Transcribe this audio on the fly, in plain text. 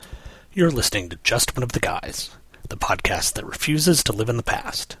You're listening to Just One of the Guys, the podcast that refuses to live in the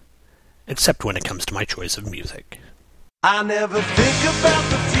past, except when it comes to my choice of music. I never think about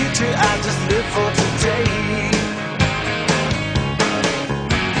the future, I just live for today.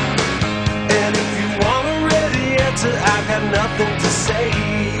 And if you want a ready answer, I got nothing to say.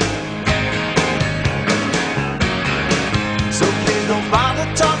 So please don't bother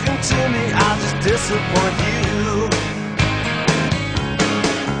talking to me, I'll just disappoint you.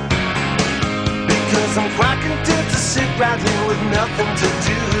 Because I'm quite content to sit right here with nothing to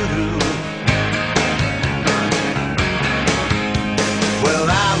do. Well,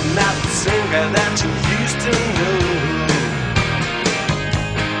 I'm not the same guy that you used to know.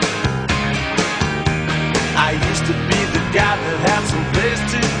 I used to be the guy that had some place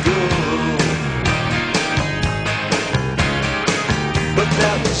to go. But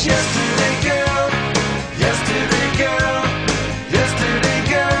that was yesterday, girl. Yesterday, girl. Yesterday,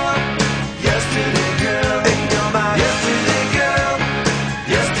 girl. Yesterday, girl. And you're my yesterday, girl.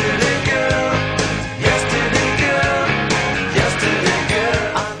 Yesterday, girl. Yesterday, girl. Yesterday,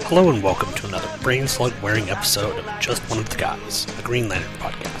 girl. Hello and welcome to another brain slug wearing episode of Just One of the Guys, a Green Lantern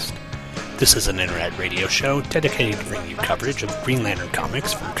podcast. This is an internet radio show dedicated to bringing you coverage of Green Lantern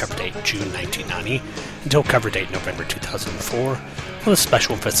comics from cover date June 1990 until cover date November 2004, with a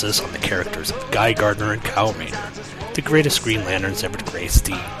special emphasis on the characters of Guy Gardner and Kyle Rayner, the greatest Green Lanterns ever to grace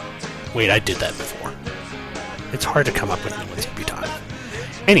the... Wait, I did that before. It's hard to come up with new ones every time.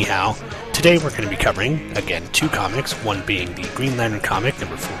 Anyhow, today we're going to be covering, again, two comics, one being the Green Lantern comic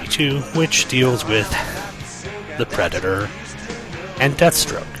number 42, which deals with the Predator and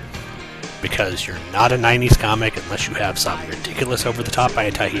Deathstroke. Because you're not a 90s comic unless you have some ridiculous over-the-top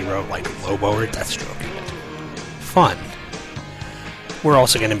anti-hero like Lobo or Deathstroke in it. Fun. We're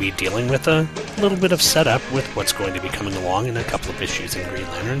also going to be dealing with a little bit of setup with what's going to be coming along in a couple of issues in Green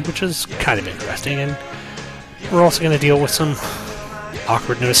Lantern, which is kind of interesting, and we're also going to deal with some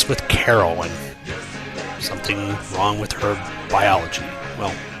awkwardness with Carol and something wrong with her biology.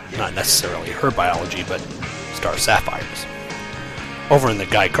 Well, not necessarily her biology, but Star Sapphire's. Over in the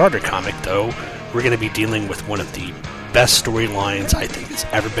Guy Gardner comic, though, we're going to be dealing with one of the best storylines I think has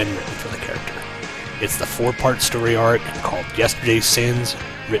ever been written for the character. It's the 4-part story arc called Yesterday's Sins,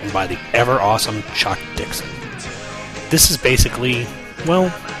 written by the ever-awesome Chuck Dixon. This is basically, well,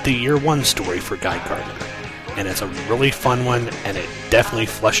 the year one story for Guy Gardner. And it's a really fun one, and it definitely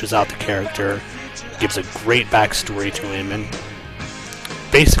fleshes out the character, gives a great backstory to him, and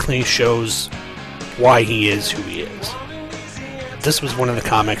basically shows why he is who he is. This was one of the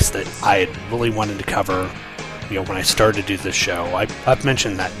comics that I had really wanted to cover, when I started to do this show. I've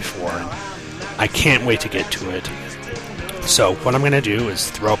mentioned that before, and I can't wait to get to it. So what I'm going to do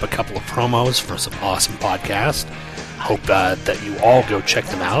is throw up a couple of promos for some awesome podcasts. Hope that you all go check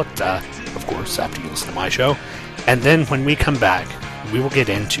them out, of course, after you listen to my show. And then when we come back, we will get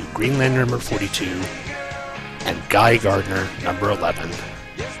into Green Lantern number 42 and Guy Gardner number 11.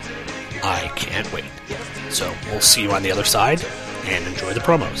 I can't wait. So we'll see you on the other side, and enjoy the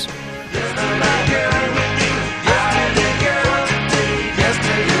promos.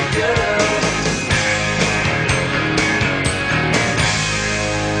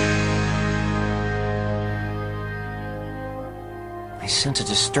 I sense a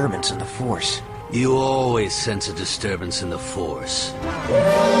disturbance in the Force. You always sense a disturbance in the Force.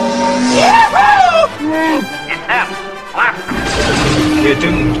 It's them. You're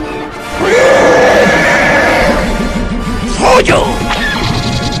doomed.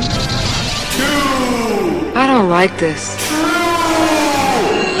 I don't like this.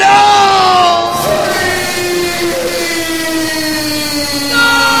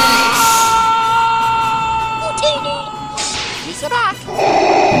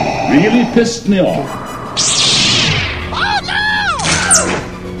 Really pissed me off. Oh no!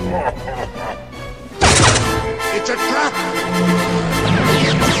 It's a trap!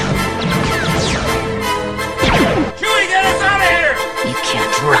 Chewie, get us out of here! You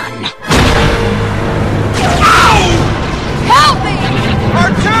can't run. Help me!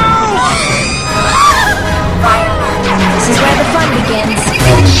 R2! This is where the fun begins.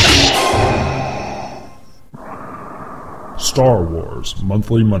 Star Wars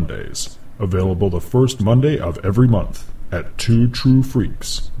Monthly Mondays. Available the first Monday of every month at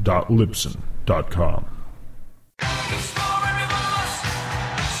twotruefreaks.libsyn.com.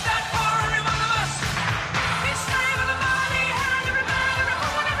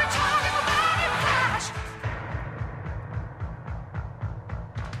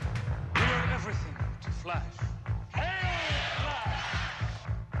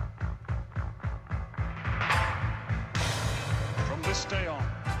 From this day on,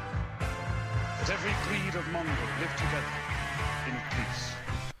 Let every breed of Mongol live together in peace.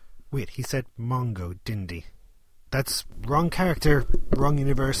 Wait, he said Mongo, didn't he? That's wrong character, wrong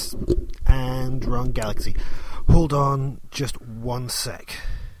universe, and wrong galaxy. Hold on just one sec.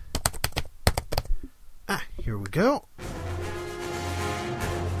 Here we go.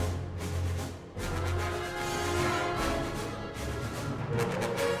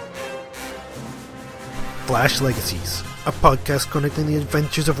 Flash Legacies, a podcast connecting the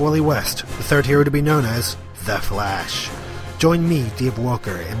adventures of Wally West, the third hero to be known as The Flash. Join me, Dave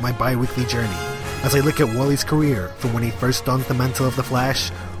Walker, in my bi-weekly journey as I look at Wally's career from when he first donned the mantle of The Flash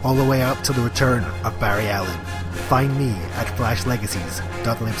all the way up to the return of Barry Allen. Find me at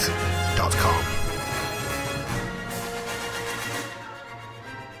flashlegacies.libsyn.com.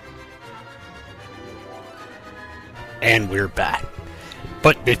 And we're back.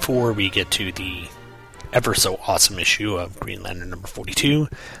 But before we get to the ever so awesome issue of Green Lantern number 42,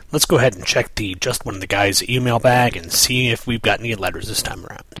 let's go ahead and check the Just One of the Guys email bag and see if we've got any letters this time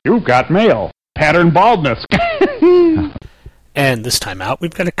around. You've got mail. Pattern baldness. And this time out,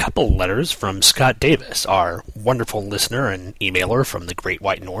 we've got a couple letters from Scott Davis, our wonderful listener and emailer from the Great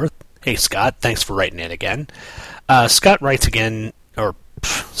White North. Hey Scott, thanks for writing in again. Scott writes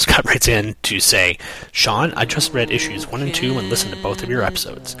in to say, Sean, I just read issues 1 and 2 and listened to both of your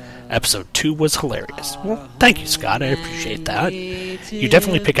episodes. Episode 2 was hilarious. Well, thank you, Scott. I appreciate that. You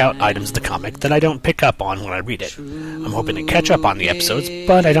definitely pick out items in the comic that I don't pick up on when I read it. I'm hoping to catch up on the episodes,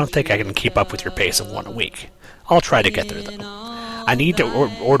 but I don't think I can keep up with your pace of one a week. I'll try to get there, though. I need to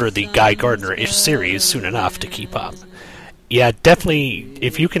order the Guy Gardner-ish series soon enough to keep up. Yeah, definitely,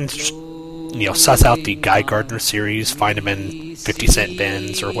 if you can suss out the Guy Gardner series, find them in 50-cent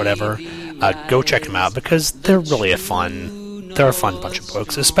bins or whatever, go check them out, because they're really a fun bunch of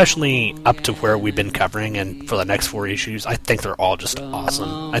books, especially up to where we've been covering, and for the next 4 issues, I think they're all just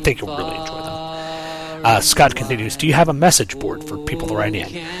awesome. I think you'll really enjoy them. Scott continues, do you have a message board for people to write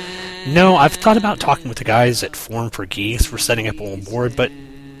in? No, I've thought about talking with the guys at Forum for Geeks for setting up a little board, but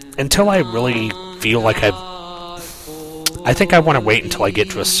until I really feel like I think I want to wait until I get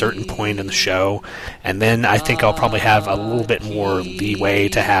to a certain point in the show, and then I think I'll probably have a little bit more leeway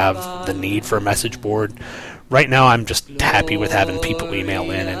to have the need for a message board. Right now, I'm just happy with having people email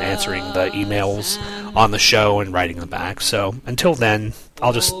in and answering the emails on the show and writing them back. So until then,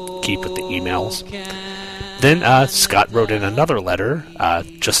 I'll just keep with the emails. Then Scott wrote in another letter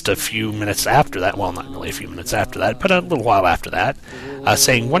just a few minutes after that. Well, not really a few minutes after that, but a little while after that,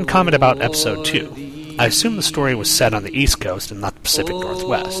 saying one comment about episode 2. I assume the story was set on the East Coast and not the Pacific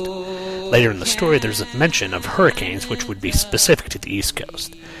Northwest. Later in the story, there's a mention of hurricanes which would be specific to the East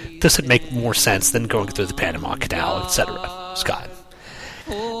Coast. This would make more sense than going through the Panama Canal, etc. Scott.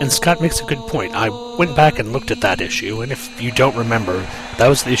 And Scott makes a good point. I went back and looked at that issue, and if you don't remember, that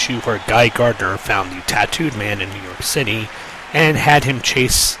was the issue where Guy Gardner found the tattooed man in New York City and had him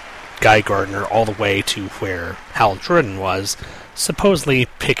chase Guy Gardner all the way to where Hal Jordan was, supposedly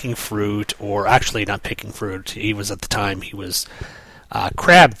picking fruit, or actually not picking fruit. He was, at the time, he was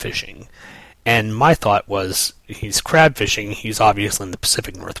crab fishing. And my thought was, he's crab fishing, he's obviously in the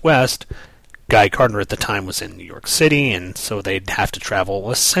Pacific Northwest. Guy Gardner at the time was in New York City, and so they'd have to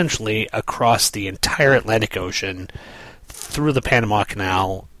travel essentially across the entire Atlantic Ocean, through the Panama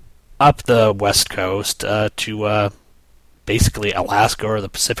Canal, up the West Coast, to basically Alaska or the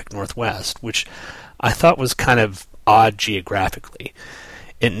Pacific Northwest, which I thought was kind of odd geographically.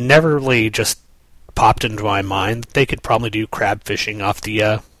 It never really just popped into my mind that they could probably do crab fishing off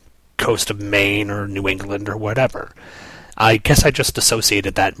the coast of Maine or New England or whatever. I guess I just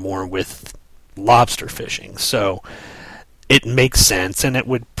associated that more with lobster fishing, so it makes sense, and it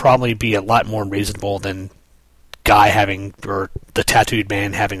would probably be a lot more reasonable than Guy having, or the tattooed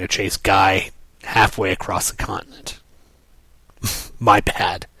man having to chase Guy halfway across the continent. My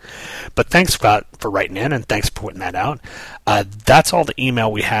bad. But thanks, Scott, for writing in, and thanks for pointing that out. That's all the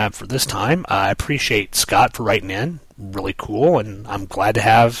email we have for this time. I appreciate Scott for writing in. Really cool, and I'm glad to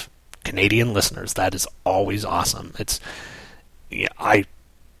have Canadian listeners. That is always awesome. I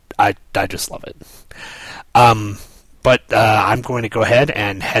just love it. But I'm going to go ahead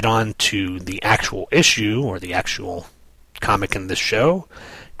and head on to the actual issue, or the actual comic in this show,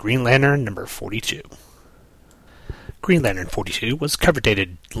 Green Lantern number 42. Green Lantern 42 was cover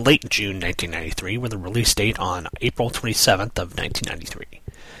dated late June 1993 with a release date on April 27th of 1993.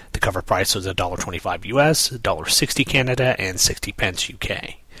 The cover price was $1.25 US, $1.60 Canada, and 60 pence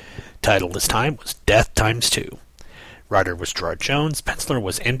UK. Title this time was Death Times 2. Writer was Gerard Jones, penciler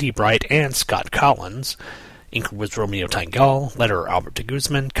was N.D. Bright and Scott Collins, inker was Romeo Tangal, letterer Albert de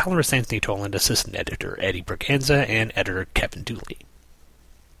Guzman, colorist Anthony Toland, assistant editor Eddie Braganza, and editor Kevin Dooley.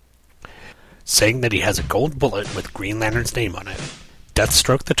 Saying that he has a gold bullet with Green Lantern's name on it,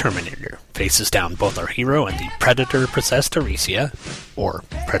 Deathstroke the Terminator faces down both our hero and the Predator-possessed Arisia, or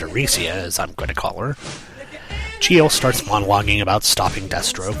Pretericia as I'm going to call her. Geo starts monologuing about stopping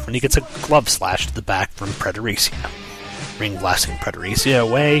Deathstroke when he gets a glove slash to the back from Pretericia. Ring blasting Pretericia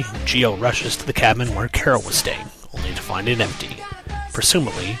away, Geo rushes to the cabin where Carol was staying, only to find it empty.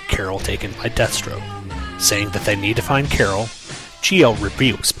 Presumably, Carol taken by Deathstroke. Saying that they need to find Carol, Geo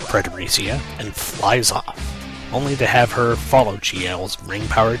rebukes Pretericia and flies off, only to have her follow Geo's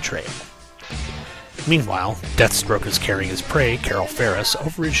ring-powered trail. Meanwhile, Deathstroke is carrying his prey, Carol Ferris,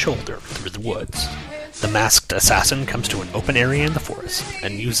 over his shoulder through the woods. The masked assassin comes to an open area in the forest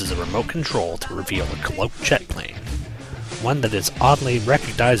and uses a remote control to reveal a cloaked jet plane, one that is oddly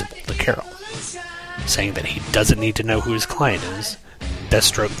recognizable to Carol. Saying that he doesn't need to know who his client is,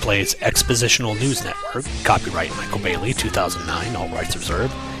 Deathstroke plays Expositional News Network, copyright Michael Bailey, 2009, all rights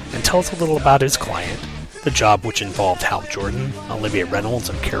reserved, and tells a little about his client, the job which involved Hal Jordan, Olivia Reynolds,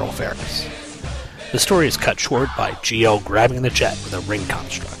 and Carol Ferris. The story is cut short by Geo grabbing the jet with a ring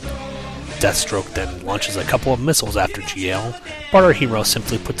construct. Deathstroke then launches a couple of missiles after Geo, but our hero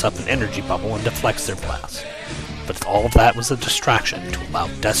simply puts up an energy bubble and deflects their blast. But all of that was a distraction to allow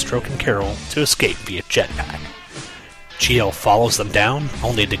Deathstroke and Carol to escape via jetpack. Geo follows them down,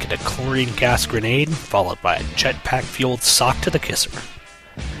 only to get a chlorine gas grenade, followed by a jetpack-fueled sock to the kisser.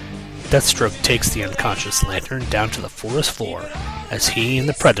 Deathstroke takes the unconscious Lantern down to the forest floor, as he and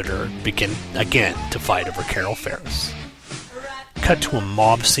the Predator begin again to fight over Carol Ferris. Cut to a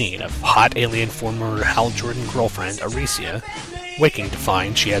mob scene of hot alien former Hal Jordan girlfriend Arisia waking to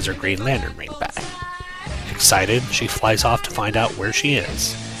find she has her Green Lantern ring back. Excited, she flies off to find out where she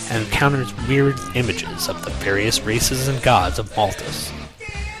is, and encounters weird images of the various races and gods of Maltus.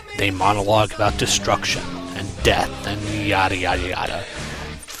 They monologue about destruction and death and yada yada yada,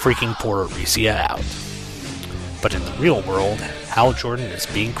 freaking poor Arisia out. But in the real world, Hal Jordan is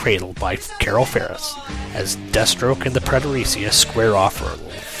being cradled by Carol Ferris, as Deathstroke and the Pretericia square off for a little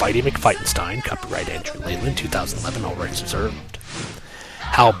Fighty McFightenstein, copyright Andrew Leyland, 2011, all rights reserved.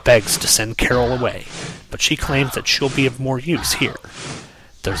 Hal begs to send Carol away, but she claims that she'll be of more use here.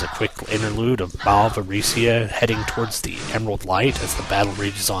 There's a quick interlude of Mauve Arisia heading towards the Emerald Light as the battle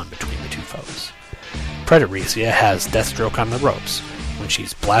rages on between the two foes. Pretericia has Deathstroke on the ropes when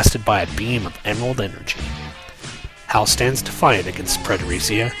she's blasted by a beam of emerald energy. Hal stands defiant against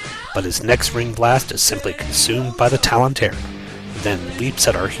Pretericia, but his next ring blast is simply consumed by the Talon Terror, then leaps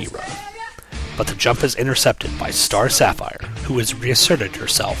at our hero. But the jump is intercepted by Star Sapphire, who has reasserted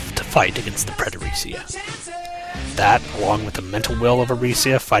herself to fight against the Pretericia. That, along with the mental will of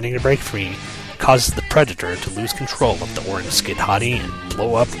Arisia fighting to break free, causes the Predator to lose control of the orange Skid Hottie and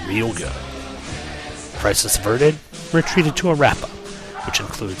blow up real good. Crisis averted, we're treated to a wrap-up, which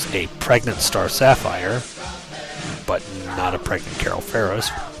includes a pregnant Star Sapphire, but not a pregnant Carol Ferris,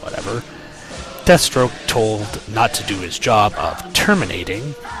 whatever, Deathstroke told not to do his job of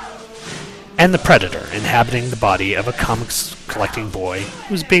terminating, and the Predator inhabiting the body of a comics collecting boy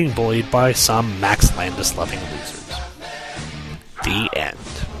who's being bullied by some Max Landis-loving losers. The end.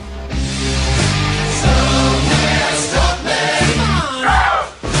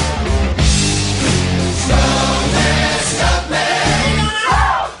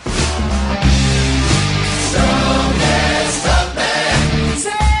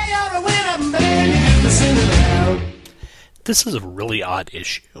 This is a really odd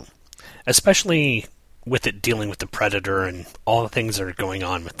issue, especially with it dealing with the Predator and all the things that are going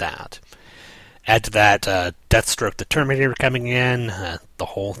on with that. Add to that Deathstroke the Terminator coming in, the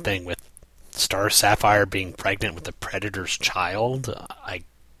whole thing with Star Sapphire being pregnant with the Predator's child, I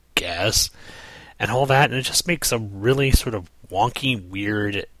guess, and all that, and it just makes a really sort of wonky,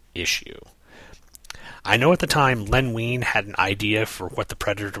 weird issue. I know at the time Len Wein had an idea for what the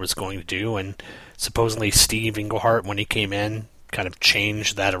Predator was going to do, and supposedly Steve Englehart, when he came in, kind of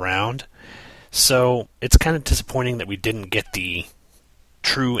changed that around. So it's kind of disappointing that we didn't get the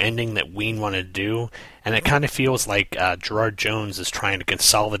true ending that Wein wanted to do, and it kind of feels like Gerard Jones is trying to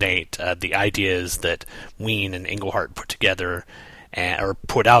consolidate the ideas that Wein and Englehart put together, or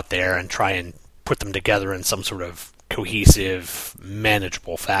put out there, and try and put them together in some sort of cohesive,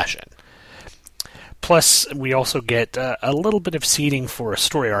 manageable fashion. Plus, we also get a little bit of seeding for a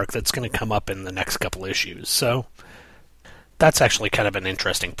story arc that's going to come up in the next couple issues, so that's actually kind of an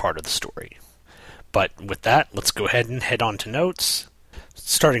interesting part of the story. But with that, let's go ahead and head on to notes,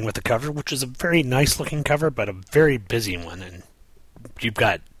 starting with the cover, which is a very nice-looking cover, but a very busy one. And you've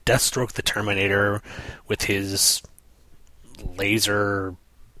got Deathstroke the Terminator with his laser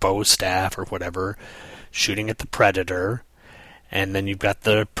bow staff or whatever, shooting at the Predator. And then you've got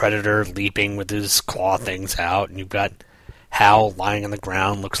the Predator leaping with his claw things out, and you've got Hal lying on the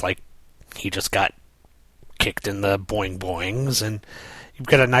ground, looks like he just got kicked in the boing boings, and you've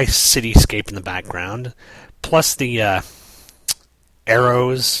got a nice cityscape in the background, plus the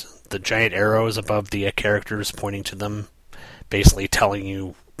arrows, the giant arrows above the characters pointing to them, basically telling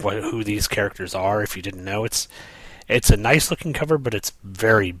you who these characters are if you didn't know. It's a nice looking cover, but it's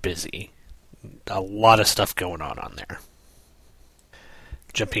very busy. A lot of stuff going on there.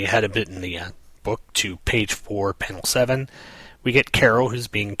 Jumping ahead a bit in the book to page 4, panel 7, we get Carol, who's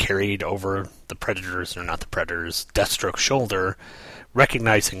being carried over the Predator's, or not the Predator's, Deathstroke's shoulder,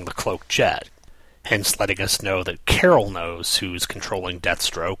 recognizing the cloaked jet, hence letting us know that Carol knows who's controlling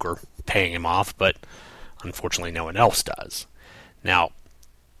Deathstroke or paying him off, but unfortunately no one else does. Now,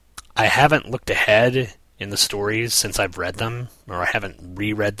 I haven't looked ahead in the stories since I've read them, or I haven't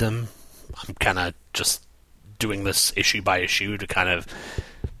reread them. I'm kind of just doing this issue by issue to kind of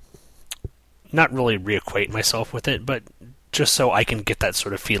not really reacquaint myself with it, but just so I can get that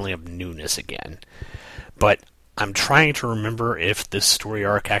sort of feeling of newness again. But I'm trying to remember if this story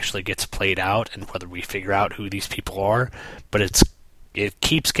arc actually gets played out and whether we figure out who these people are, but it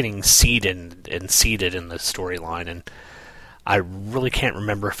keeps getting seeded in the storyline, and I really can't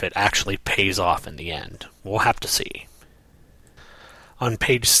remember if it actually pays off in the end. We'll have to see. On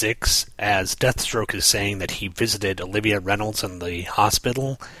page 6, as Deathstroke is saying that he visited Olivia Reynolds in the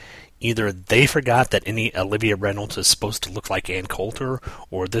hospital, either they forgot that any Olivia Reynolds is supposed to look like Ann Coulter,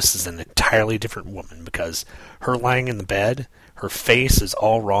 or this is an entirely different woman, because her lying in the bed, her face is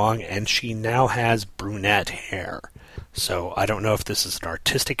all wrong, and she now has brunette hair. So I don't know if this is an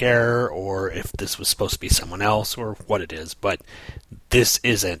artistic error, or if this was supposed to be someone else, or what it is, but this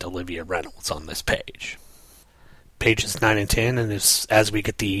isn't Olivia Reynolds on this page. Pages 9 and 10, and as we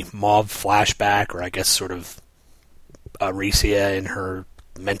get the Mauve flashback, or I guess sort of Aricia in her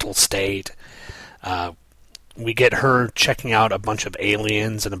mental state, we get her checking out a bunch of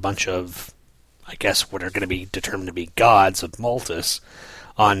aliens and a bunch of, I guess, what are going to be determined to be gods of Maltus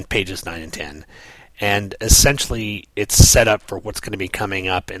on pages 9 and 10. And essentially, it's set up for what's going to be coming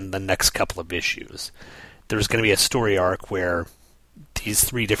up in the next couple of issues. There's going to be a story arc where these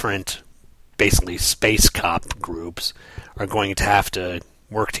 3 different, basically space cop groups, are going to have to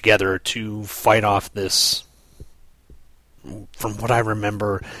work together to fight off this, from what I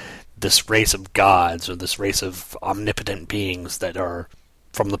remember, this race of gods, or this race of omnipotent beings that are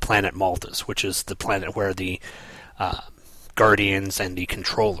from the planet Maltus, which is the planet where the Guardians and the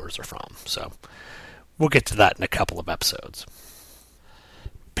Controllers are from. So we'll get to that in a couple of episodes.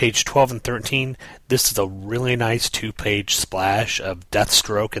 Page 12 and 13, this is a really nice 2-page splash of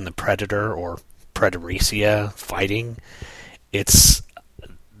Deathstroke and the Predator, or Predaricia, fighting. It's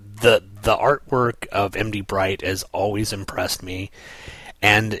the artwork of M.D. Bright has always impressed me,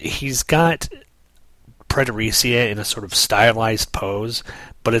 and he's got Predaricia in a sort of stylized pose,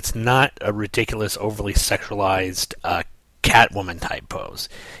 but it's not a ridiculous, overly sexualized Catwoman type pose.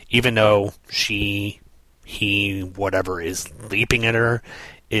 Even though he, whatever, is leaping at her,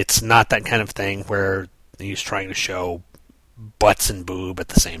 it's not that kind of thing where he's trying to show butts and boob at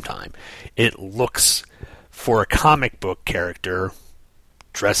the same time. It looks, for a comic book character,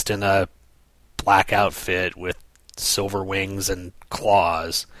 dressed in a black outfit with silver wings and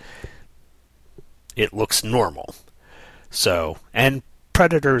claws, it looks normal. So, and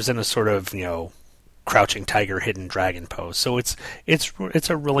Predator's in a sort of, crouching tiger, hidden dragon pose. So it's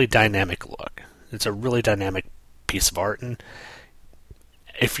a really dynamic look. It's a really dynamic piece of art, and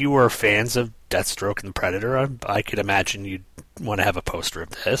if you were fans of Deathstroke and the Predator, I could imagine you'd want to have a poster of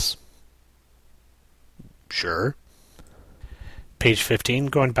this. Sure. Page 15,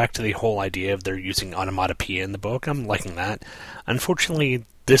 going back to the whole idea of they're using onomatopoeia in the book, I'm liking that. Unfortunately,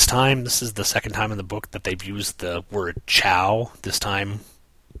 this is the second time in the book that they've used the word chow, this time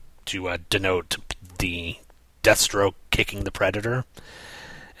to denote the Deathstroke kicking the Predator.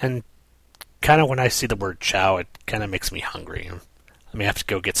 And kind of when I see the word chow, it kind of makes me hungry. I may have to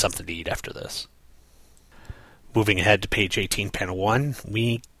go get something to eat after this. Moving ahead to page 18, panel 1,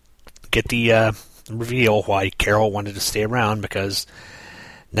 we get the reveal why Carol wanted to stay around, because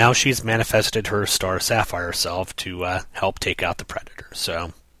now she's manifested her Star Sapphire self to help take out the Predator.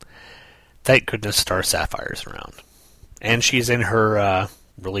 So, thank goodness Star Sapphire's around. And she's in her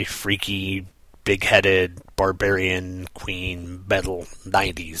really freaky, big-headed, barbarian queen metal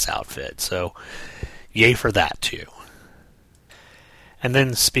 90s outfit. So, yay for that, too. And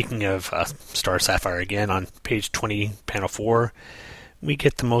then, speaking of Star Sapphire again, on page 20, panel 4, we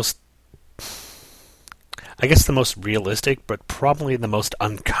get the most realistic, but probably the most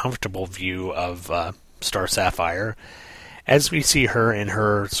uncomfortable view of Star Sapphire, as we see her in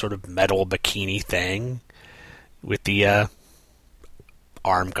her sort of metal bikini thing with the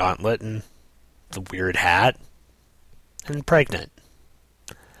arm gauntlet and the weird hat, and pregnant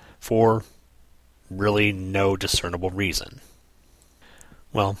for really no discernible reason.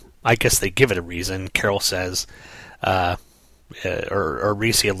 Well, I guess they give it a reason. Carol says, or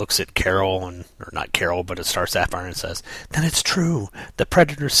Arisia looks at Carol, or not Carol, but at Star Sapphire and says, "Then it's true. The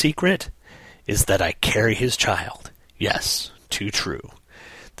Predator's secret is that I carry his child. Yes, too true.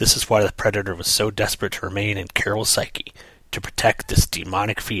 This is why the Predator was so desperate to remain in Carol's psyche, to protect this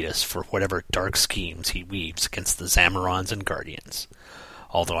demonic fetus for whatever dark schemes he weaves against the Zamarons and Guardians.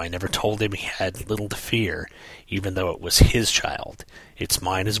 Although I never told him he had little to fear, even though it was his child, it's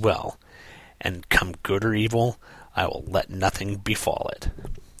mine as well, and come good or evil, I will let nothing befall it."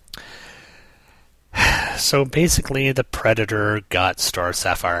 So basically, the Predator got Star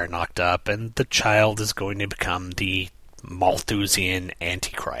Sapphire knocked up, and the child is going to become the Malthusian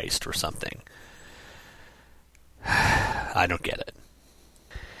Antichrist or something. I don't get it.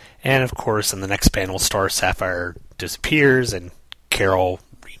 And of course, in the next panel, Star Sapphire disappears, and Carol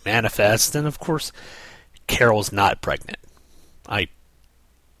remanifests, and of course, Carol's not pregnant. I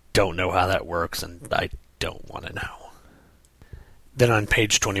don't know how that works, and I don't want to know. Then on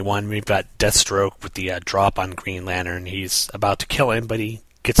page 21, we've got Deathstroke with the drop on Green Lantern. He's about to kill him, but he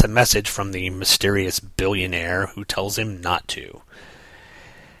gets a message from the mysterious billionaire who tells him not to.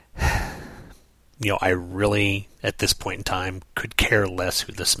 I really, at this point in time, could care less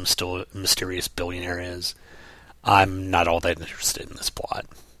who this mysterious billionaire is. I'm not all that interested in this plot.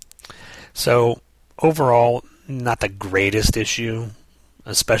 So, overall, not the greatest issue,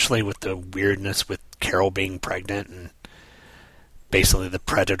 especially with the weirdness with Carol being pregnant and basically the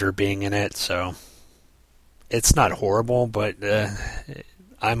Predator being in it, so it's not horrible, but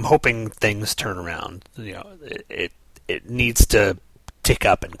I'm hoping things turn around. It needs to tick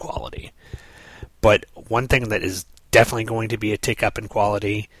up in quality. But one thing that is definitely going to be a tick up in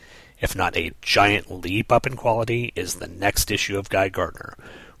quality, if not a giant leap up in quality, is the next issue of Guy Gardner,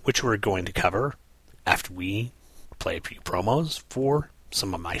 which we're going to cover after we play a few promos for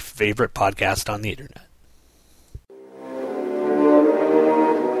some of my favorite podcasts on the internet.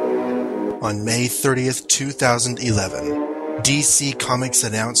 On May 30th, 2011, DC Comics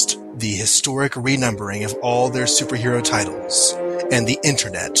announced the historic renumbering of all their superhero titles, and the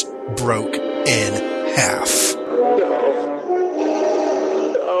internet broke in half.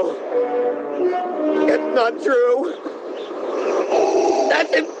 No. It's not true.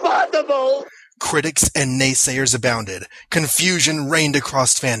 That's impossible. Critics and naysayers abounded. Confusion reigned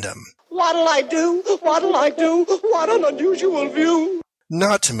across fandom. What'll I do? What'll I do? What an unusual view.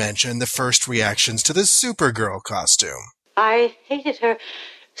 Not to mention the first reactions to the Supergirl costume. I hated her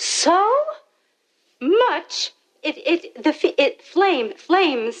so much. It flames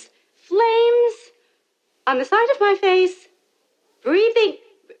on the side of my face, heaving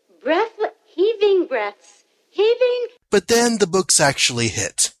breaths. But then the books actually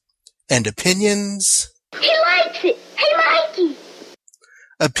hit. And opinions... He likes it! Hey, Mikey!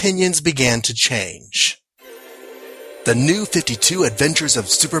 Opinions began to change. The New 52 Adventures of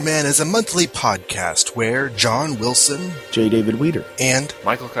Superman is a monthly podcast where John Wilson, J. David Weeder, and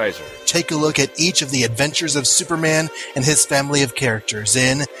Michael Kaiser take a look at each of the adventures of Superman and his family of characters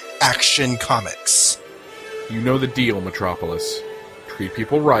in Action Comics. You know the deal, Metropolis. Treat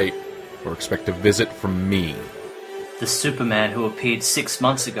people right, or expect a visit from me. The Superman who appeared 6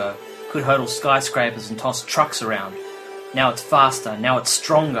 months ago could hurdle skyscrapers and toss trucks around. Now it's faster, now it's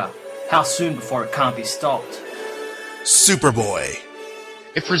stronger. How soon before it can't be stopped? Superboy.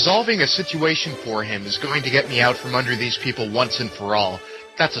 If resolving a situation for him is going to get me out from under these people once and for all,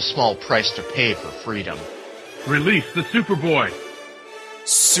 that's a small price to pay for freedom. Release the Superboy.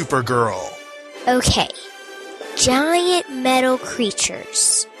 Supergirl. Okay. Giant metal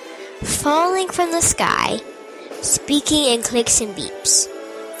creatures falling from the sky, speaking in clicks and beeps.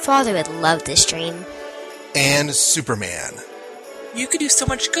 Father would love this dream. And Superman. You could do so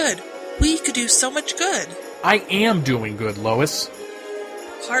much good. We could do so much good. I am doing good, Lois.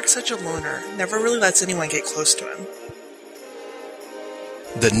 Clark's such a loner. Never really lets anyone get close to him.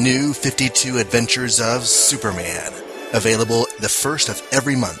 The New 52 Adventures of Superman. Available the first of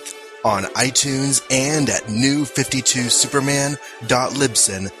every month on iTunes and at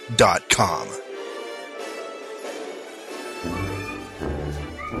new52superman.libsyn.com.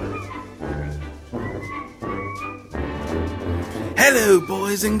 Hello,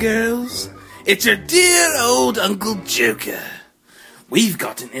 boys and girls. It's your dear old Uncle Joker. We've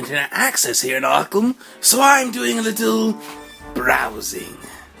got an internet access here in Arkham, so I'm doing a little browsing.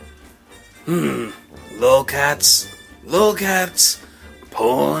 Lolcats, lolcats,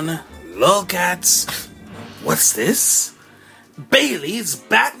 porn, lolcats. What's this? Bailey's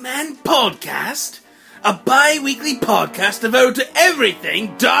Batman Podcast? A bi-weekly podcast devoted to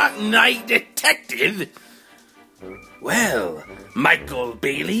everything Dark Knight Detective? Well, Michael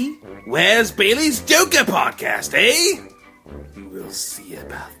Bailey, where's Bailey's Joker podcast, eh? We'll see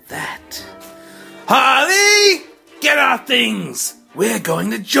about that. Harley, get our things! We're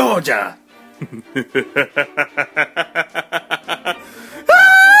going to Georgia.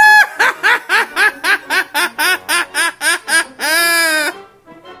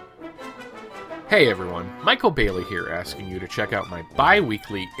 Hey everyone, Michael Bailey here, asking you to check out my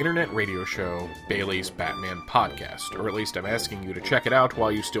bi-weekly internet radio show, Bailey's Batman Podcast. Or at least I'm asking you to check it out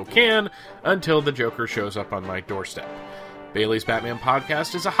while you still can, until the Joker shows up on my doorstep. Bailey's Batman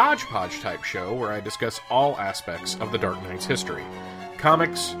Podcast is a hodgepodge-type show where I discuss all aspects of the Dark Knight's history.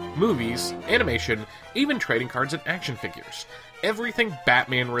 Comics, movies, animation, even trading cards and action figures. Everything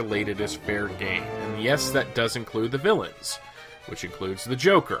Batman-related is fair game, and yes, that does include the villains, which includes the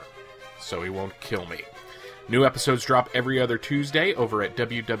Joker, so he won't kill me. New episodes drop every other Tuesday over at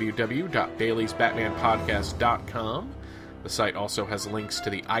www.baileysbatmanpodcast.com. The site also has links to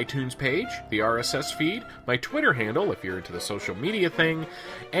the iTunes page, the RSS feed, my Twitter handle if you're into the social media thing,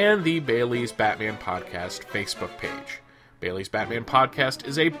 and the Bailey's Batman Podcast Facebook page. Bailey's Batman Podcast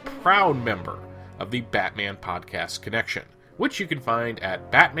is a proud member of the Batman Podcast Connection, which you can find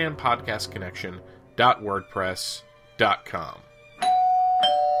at batmanpodcastconnection.wordpress.com.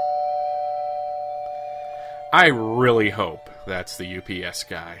 I really hope that's the UPS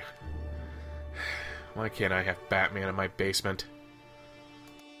guy. Why can't I have Batman in my basement?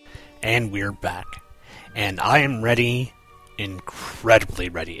 And we're back. And I am ready, incredibly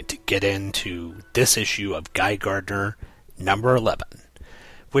ready, to get into this issue of Guy Gardner, number 11,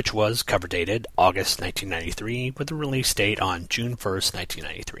 which was cover dated August 1993 with a release date on June 1st,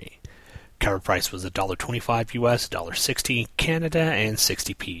 1993. Cover price was $1.25 US, $1.60 Canada, and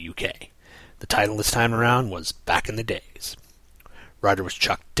 60p UK. The title this time around was Back in the Days. Writer was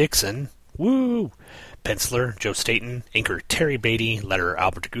Chuck Dixon. Woo! Penciler, Joe Staton. Inker, Terry Beatty. Letterer,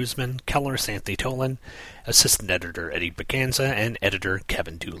 Albert Guzman. Colorist, Anthony Tolan. Assistant editor, Eddie Baganza. And editor,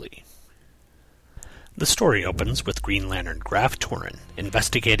 Kevin Dooley. The story opens with Green Lantern Graf Turin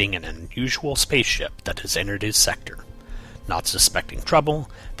investigating an unusual spaceship that has entered his sector. Not suspecting trouble,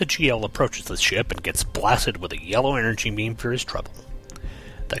 the GL approaches the ship and gets blasted with a yellow energy beam for his trouble.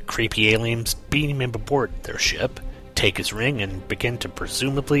 The creepy aliens beam him aboard their ship, take his ring, and begin to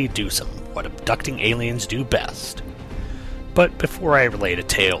presumably do what abducting aliens do best. But before I relate a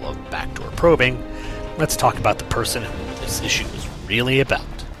tale of backdoor probing, let's talk about the person who this issue is really about.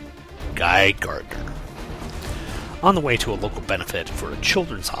 Guy Gardner. On the way to a local benefit for a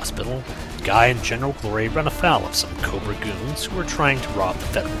children's hospital, Guy and General Glory run afoul of some Cobra goons who are trying to rob the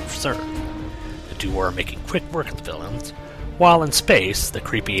Federal Reserve. The duo are making quick work of the villains, while in space, the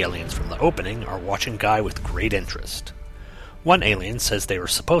creepy aliens from the opening are watching Guy with great interest. One alien says they were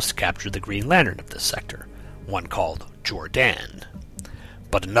supposed to capture the Green Lantern of this sector, one called Jordan.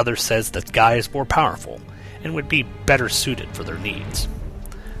 But another says that Guy is more powerful and would be better suited for their needs.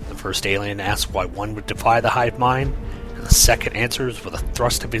 The first alien asks why one would defy the hive mind, and the second answers with a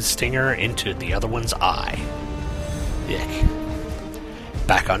thrust of his stinger into the other one's eye. Ick.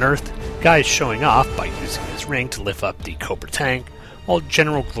 Back on Earth, Guy is showing off by using his ring to lift up the Cobra tank, while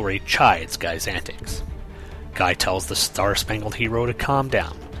General Glory chides Guy's antics. Guy tells the star-spangled hero to calm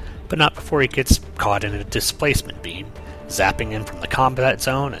down, but not before he gets caught in a displacement beam, zapping him from the combat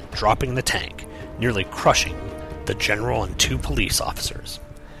zone and dropping the tank, nearly crushing the general and 2 police officers.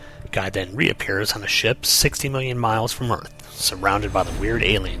 Guy then reappears on a ship 60 million miles from Earth, surrounded by the weird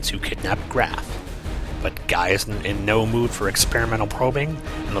aliens who kidnapped Graf. But Guy is in no mood for experimental probing,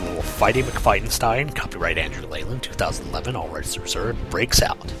 and a little Fighty McFightenstein, copyright Andrew Leyland, 2011, all rights reserved, breaks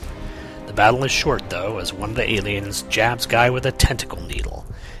out. The battle is short, though, as one of the aliens jabs Guy with a tentacle needle,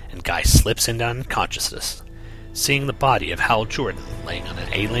 and Guy slips into unconsciousness, seeing the body of Hal Jordan laying on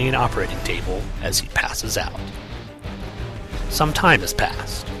an alien operating table as he passes out. Some time has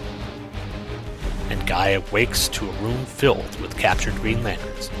passed, and Guy awakes to a room filled with captured Green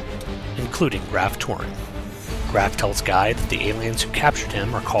Lanterns, including Graf Turin. Graf tells Guy that the aliens who captured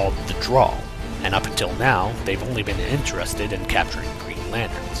him are called the Drawl, and up until now, they've only been interested in capturing Green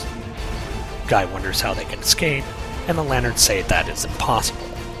Lanterns. Guy wonders how they can escape, and the Lanterns say that is impossible.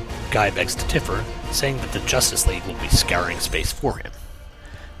 Guy begs to differ, saying that the Justice League will be scouring space for him.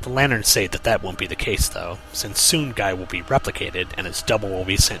 The Lanterns say that that won't be the case, though, since soon Guy will be replicated and his double will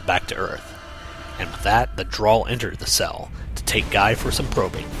be sent back to Earth. And with that, the Drawl enter the cell to take Guy for some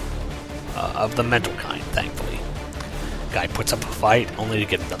probing. Of the mental kind, thankfully. Guy puts up a fight, only to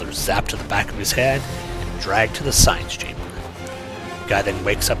get another zap to the back of his head and dragged to the science chamber. Guy then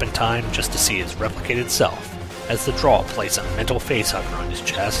wakes up in time just to see his replicated self, as the Draw places a mental facehugger on his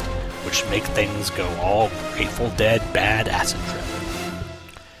chest, which make things go all Grateful Dead bad acid trip.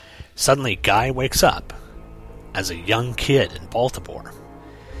 Suddenly, Guy wakes up as a young kid in Baltimore.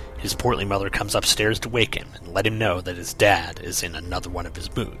 His portly mother comes upstairs to wake him and let him know that his dad is in another one of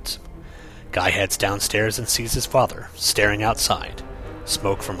his moods. Guy heads downstairs and sees his father staring outside,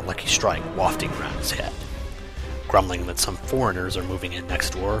 smoke from a Lucky Strike wafting around his head. Grumbling that some foreigners are moving in next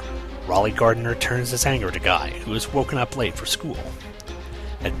door, Raleigh Gardner turns his anger to Guy, who is woken up late for school.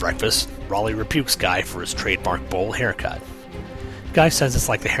 At breakfast, Raleigh rebukes Guy for his trademark bowl haircut. Guy says it's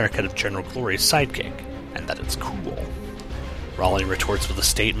like the haircut of General Glory's sidekick, and that it's cool. Raleigh retorts with a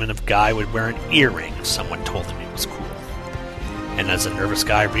statement of Guy would wear an earring if someone told him he was cool. And as a nervous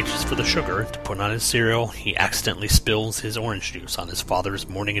Guy reaches for the sugar to put on his cereal, he accidentally spills his orange juice on his father's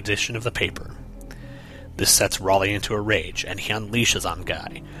morning edition of the paper. This sets Raleigh into a rage, and he unleashes on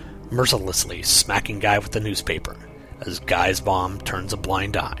Guy, mercilessly smacking Guy with the newspaper, as Guy's mom turns a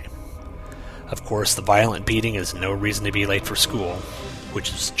blind eye. Of course, the violent beating is no reason to be late for school, which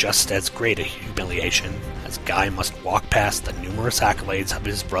is just as great a humiliation as Guy must walk past the numerous accolades of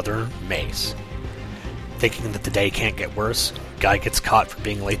his brother, Mace. Thinking that the day can't get worse, Guy gets caught for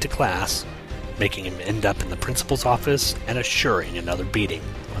being late to class, making him end up in the principal's office and assuring another beating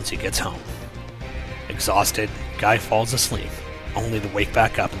once he gets home. Exhausted, Guy falls asleep, only to wake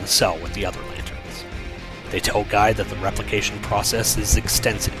back up in the cell with the other lanterns. They tell Guy that the replication process is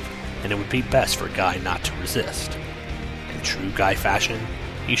extensive, and it would be best for Guy not to resist. In true Guy fashion,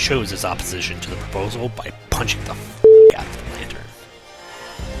 he shows his opposition to the proposal by punching the out of the lantern.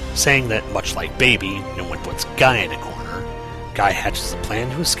 Saying that, much like Baby, no one puts Guy in a corner, Guy hatches a plan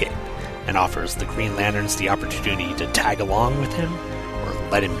to escape, and offers the Green Lanterns the opportunity to tag along with him, or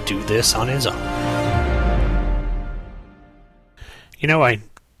let him do this on his own. You know, I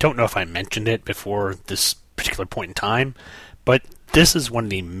don't know if I mentioned it before this particular point in time, but this is one of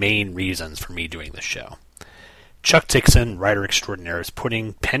the main reasons for me doing this show. Chuck Dixon, writer extraordinaire, is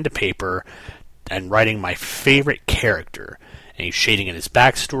putting pen to paper and writing my favorite character, and he's shading in his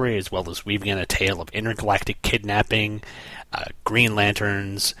backstory as well as weaving in a tale of intergalactic kidnapping, Green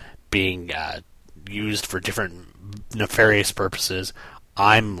Lanterns being used for different nefarious purposes.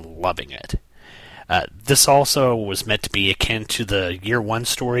 I'm loving it. This also was meant to be akin to the Year One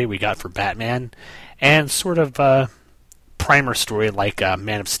story we got for Batman, and sort of a primer story like a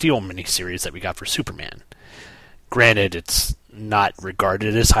Man of Steel miniseries that we got for Superman. Granted, it's not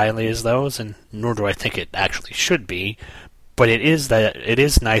regarded as highly as those, and nor do I think it actually should be, but it is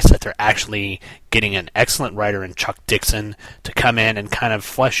nice that they're actually getting an excellent writer in Chuck Dixon to come in and kind of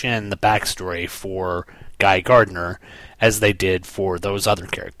flesh in the backstory for Guy Gardner, as they did for those other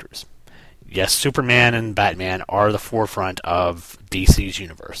characters. Yes, Superman and Batman are the forefront of DC's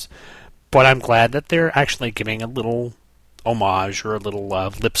universe, but I'm glad that they're actually giving a little homage or a little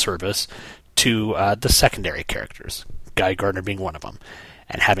lip service to the secondary characters, Guy Gardner being one of them.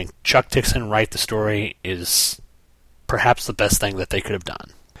 And having Chuck Dixon write the story is perhaps the best thing that they could have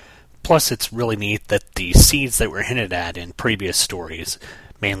done. Plus, it's really neat that the seeds that were hinted at in previous stories,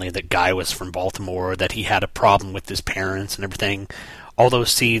 mainly that Guy was from Baltimore, that he had a problem with his parents and everything, all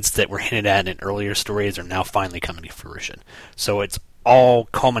those seeds that were hinted at in earlier stories are now finally coming to fruition. So it's all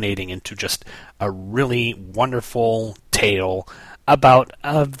culminating into just a really wonderful tale about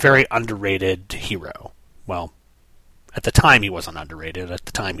a very underrated hero. Well, at the time he wasn't underrated. At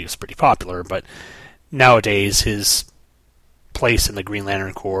the time he was pretty popular, but nowadays his place in the Green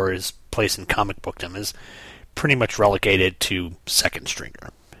Lantern Corps, his place in comic bookdom is pretty much relegated to second stringer.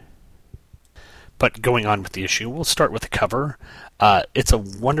 But going on with the issue, we'll start with the cover. It's a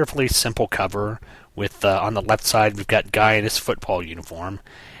wonderfully simple cover with, on the left side, we've got Guy in his football uniform,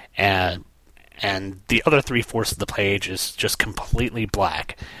 and the other 3/4 of the page is just completely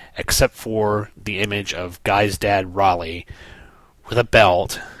black, except for the image of Guy's dad, Raleigh, with a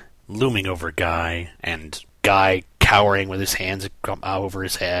belt looming over Guy, and Guy cowering with his hands over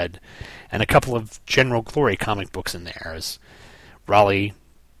his head, and a couple of General Glory comic books in there as Raleigh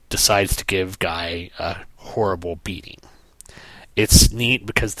decides to give Guy a horrible beating. It's neat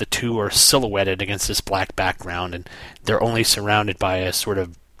because the two are silhouetted against this black background, and they're only surrounded by a sort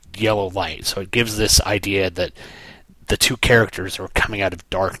of yellow light, so it gives this idea that the two characters are coming out of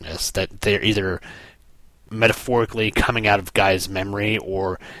darkness, that they're either metaphorically coming out of Guy's memory,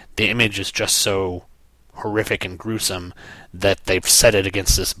 or the image is just so horrific and gruesome that they've set it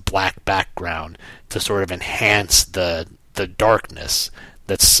against this black background to sort of enhance the darkness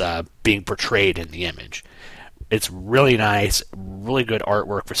that's being portrayed in the image. It's really nice, really good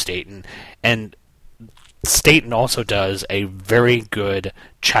artwork for Staten, and Staten also does a very good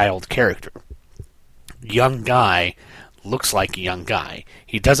child character. Young Guy looks like a young guy.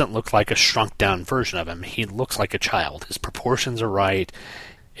 He doesn't look like a shrunk-down version of him. He looks like a child. His proportions are right.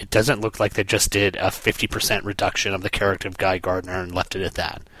 It doesn't look like they just did a 50% reduction of the character of Guy Gardner and left it at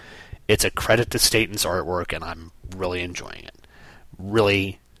that. It's a credit to Staten's artwork, and I'm really enjoying it.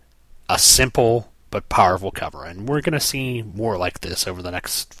 Really a simple but powerful cover, and we're going to see more like this over the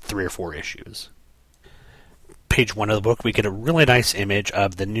next 3 or 4 issues. Page 1 of the book, we get a really nice image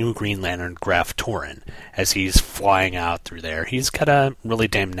of the new Green Lantern, Graf Torin, as he's flying out through there. He's got a really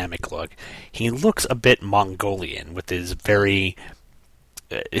dynamic look. He looks a bit Mongolian with his very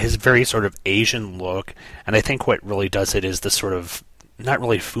sort of Asian look, and I think what really does it is the sort of, not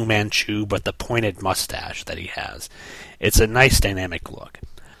really Fu Manchu, but the pointed mustache that he has. It's a nice dynamic look.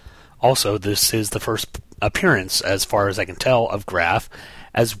 Also, this is the first appearance, as far as I can tell, of Graf,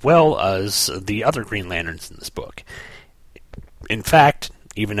 as well as the other Green Lanterns in this book. In fact,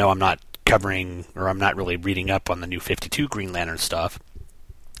 even though I'm not covering, or I'm not really reading up on the New 52 Green Lantern stuff,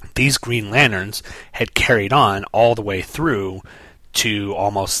 these Green Lanterns had carried on all the way through to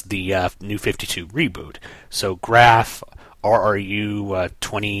almost the New 52 reboot. So Graf, RRU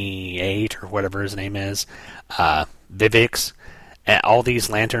 28, or whatever his name is, Vivix, all these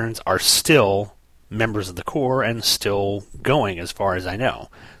Lanterns are still members of the Corps and still going, as far as I know.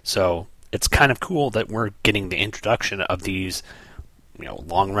 So it's kind of cool that we're getting the introduction of these,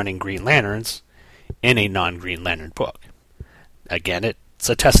 long-running Green Lanterns in a non-Green Lantern book. Again, it's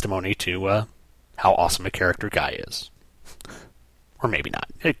a testimony to how awesome a character Guy is. Or maybe not.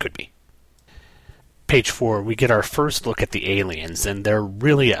 It could be. Page 4, we get our first look at the aliens, and they're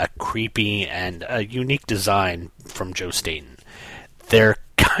really a creepy and a unique design from Joe Staten. They're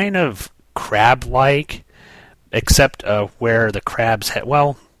kind of crab-like, except where the crabs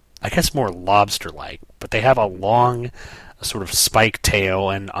I guess more lobster-like, but they have a long sort of spike tail,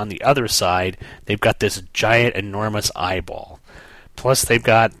 and on the other side, they've got this giant, enormous eyeball. Plus, they've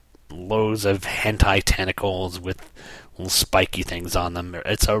got loads of hentai tentacles with little spiky things on them.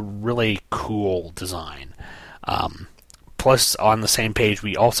 It's a really cool design. Plus, on the same page,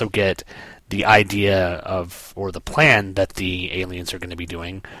 we also get the idea of, or the plan that the aliens are going to be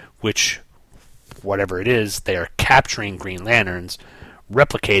doing, which, whatever it is, they are capturing Green Lanterns,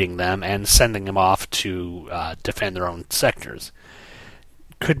 replicating them, and sending them off to defend their own sectors.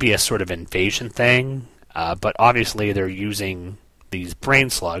 Could be a sort of invasion thing, but obviously they're using these brain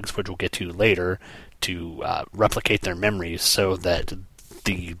slugs, which we'll get to later, to replicate their memories so that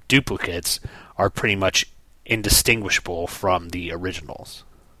the duplicates are pretty much indistinguishable from the originals.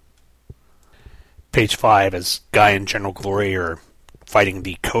 Page 5, as Guy and General Glory are fighting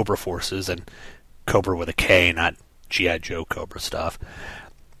the Cobra forces, and Cobra with a K, not G.I. Joe Cobra stuff.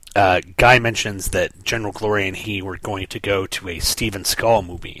 Guy mentions that General Glory and he were going to go to a Steven Skull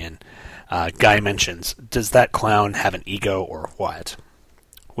movie, and Guy mentions, does that clown have an ego or what?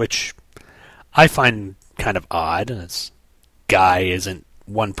 Which I find kind of odd, as Guy isn't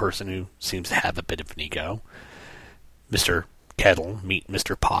one person who seems to have a bit of an ego. Mr. Kettle, meet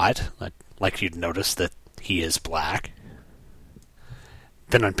Mr. Pot. I'd like you to notice that he is black.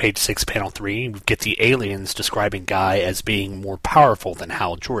 Then on page 6, panel 3, we get the aliens describing Guy as being more powerful than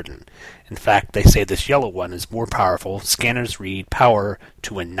Hal Jordan. In fact, they say this yellow one is more powerful. Scanners read power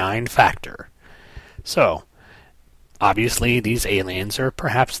to a 9 factor. So, obviously, these aliens are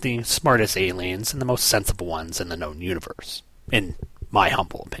perhaps the smartest aliens and the most sensible ones in the known universe, in my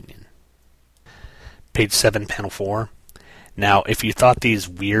humble opinion. Page 7, panel 4. Now, if you thought these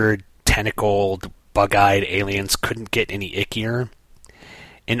weird, tentacled, bug-eyed aliens couldn't get any ickier,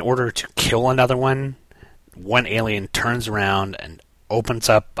 in order to kill another one alien turns around and opens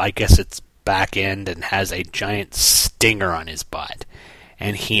up, I guess, its back end and has a giant stinger on his butt.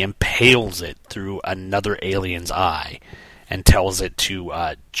 And he impales it through another alien's eye and tells it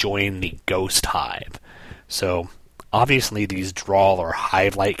to join the Ghost Hive. So, obviously these Drawl are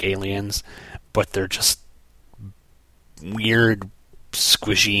hive-like aliens, but they're just weird,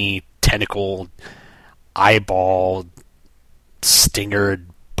 squishy, tentacled, eyeball, stingered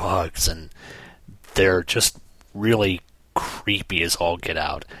bugs, and they're just really creepy as all get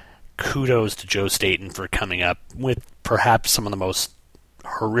out. Kudos to Joe Staten for coming up with perhaps some of the most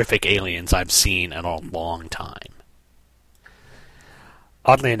horrific aliens I've seen in a long time.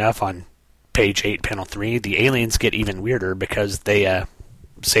 Oddly enough, on page 8, panel 3, the aliens get even weirder because they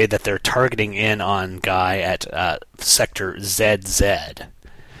say that they're targeting in on Guy at sector ZZ.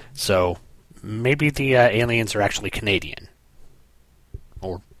 So maybe the aliens are actually Canadian.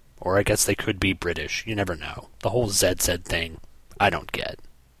 Or I guess they could be British. You never know. The whole ZZ thing, I don't get.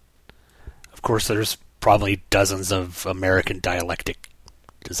 Of course, there's probably dozens of American dialectic.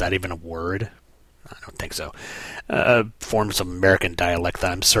 Is that even a word? I don't think so. Forms of American dialect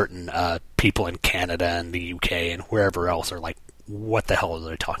that I'm certain people in Canada and the UK and wherever else are like, what the hell are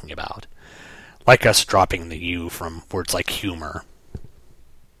they talking about? Like us dropping the U from words like humor.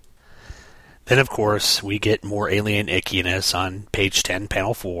 Then, of course, we get more alien ickiness on page 10,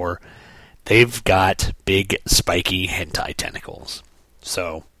 panel 4. They've got big, spiky hentai tentacles.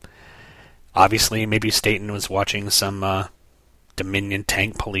 So, obviously, maybe Staten was watching some Dominion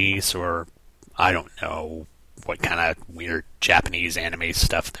Tank Police, or I don't know what kind of weird Japanese anime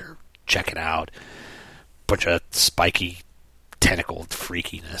stuff they're checking out. Bunch of spiky, tentacled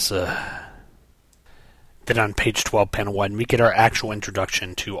freakiness. Then on page 12, panel 1, we get our actual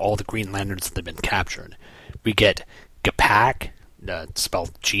introduction to all the Green Lanterns that have been captured. We get G'pak,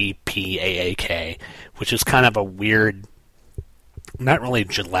 spelled G-P-A-A-K, which is kind of a weird, not really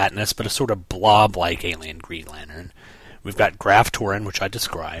gelatinous, but a sort of blob-like alien Green Lantern. We've got Graf Torin, which I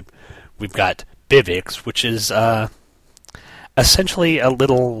described. We've got Bivix, which is essentially a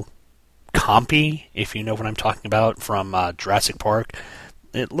little compy, if you know what I'm talking about, from Jurassic Park.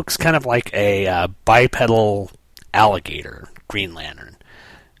 It looks kind of like a bipedal alligator Green Lantern.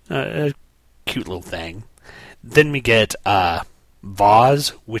 A cute little thing. Then we get Vaz,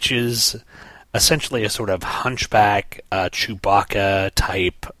 which is essentially a sort of hunchback, Chewbacca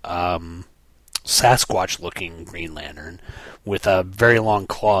type, Sasquatch-looking Green Lantern with very long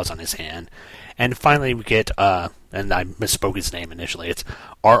claws on his hand. And finally we get, and I misspoke his name initially, it's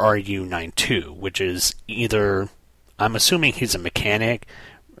RRU-92, which is either, I'm assuming he's a mechanic,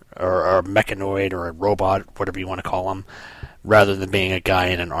 or a mechanoid, or a robot, whatever you want to call him, rather than being a guy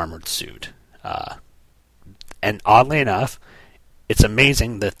in an armored suit. And oddly enough, it's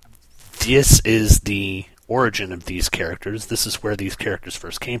amazing that this is the origin of these characters. This is where these characters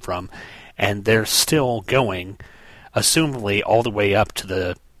first came from, and they're still going, assumably, all the way up to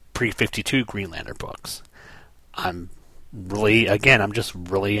the pre-52 Green Lantern books. I'm just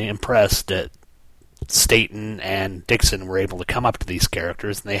really impressed that Staten and Dixon were able to come up to these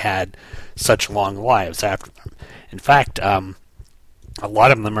characters, and they had such long lives after them. In fact, a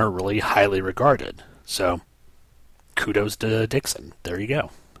lot of them are really highly regarded. So, kudos to Dixon. There you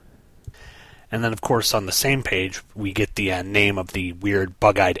go. And then, of course, on the same page, we get the name of the weird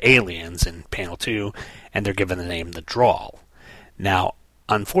bug-eyed aliens in panel 2, and they're given the name the Drawl. Now,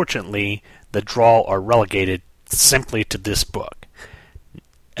 unfortunately, the Drawl are relegated simply to this book.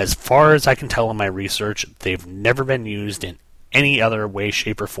 As far as I can tell in my research, they've never been used in any other way,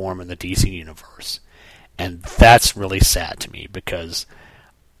 shape, or form in the DC universe. And that's really sad to me, because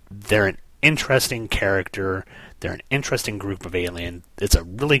they're an interesting character, they're an interesting group of alien, it's a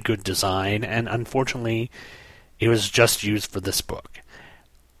really good design, and unfortunately, it was just used for this book.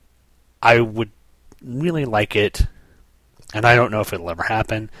 I would really like it, and I don't know if it'll ever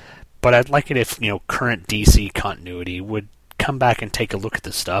happen, but I'd like it if, current DC continuity would come back and take a look at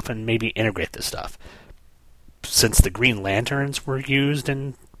this stuff and maybe integrate this stuff. Since the Green Lanterns were used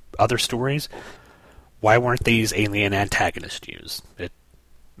in other stories, why weren't these alien antagonists used? It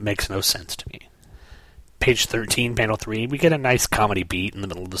makes no sense to me. Page 13, panel 3, we get a nice comedy beat in the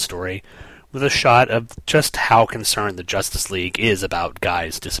middle of the story with a shot of just how concerned the Justice League is about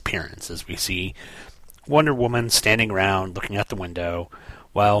Guy's disappearance, as we see Wonder Woman standing around looking out the window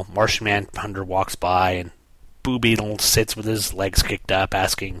while Martian Manhunter walks by, and Boo Beetle sits with his legs kicked up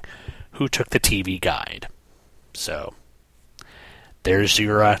asking who took the TV guide. So, there's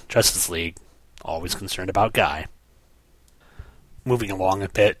your Justice League, always concerned about Guy. Moving along a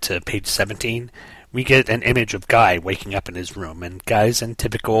bit to page 17, we get an image of Guy waking up in his room, and Guy's in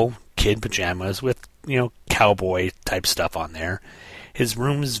typical kid pajamas with, cowboy type stuff on there. His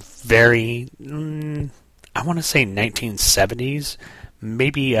room's very, I want to say 1970s,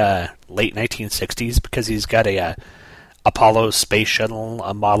 maybe late 1960s, because he's got a Apollo space shuttle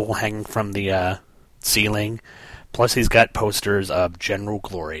model hanging from the ceiling. Plus he's got posters of General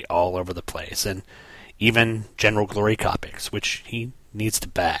Glory all over the place, and even General Glory comics, which he needs to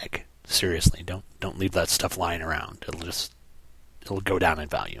bag. Seriously, don't leave that stuff lying around. It'll go down in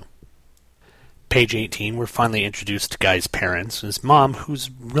value. Page 18, we're finally introduced to Guy's parents. His mom, who's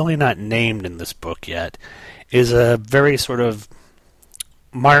really not named in this book yet, is a very sort of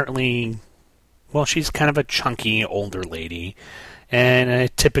moderately, she's kind of a chunky older lady, and a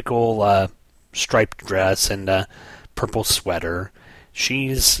typical striped dress and a purple sweater.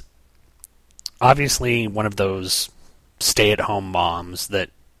 She's obviously one of those stay-at-home moms that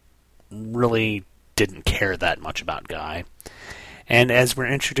really didn't care that much about Guy. And as we're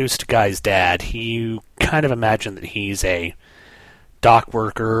introduced to Guy's dad, you kind of imagine that he's a dock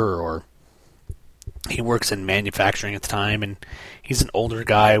worker, or he works in manufacturing at the time, and he's an older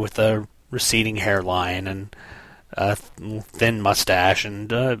guy with a receding hairline and a thin mustache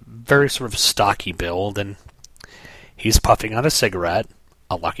and a very sort of stocky build, and he's puffing on a cigarette,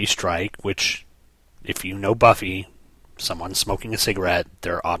 a Lucky Strike, which, if you know Buffy, someone smoking a cigarette,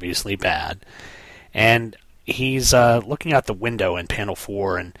 they're obviously bad. And he's looking out the window in panel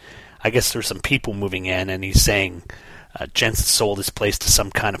 4, and I guess there's some people moving in, and he's saying, Jensen sold his place to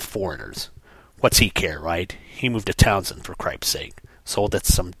some kind of foreigners. What's he care, right? He moved to Townsend, for cripe's sake. Sold it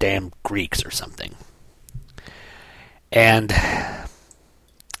to some damn Greeks or something. And I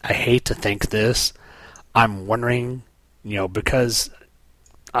hate to think this. I'm wondering, because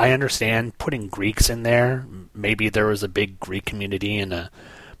I understand putting Greeks in there. Maybe there was a big Greek community and a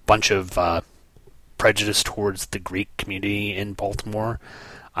bunch of prejudice towards the Greek community in Baltimore.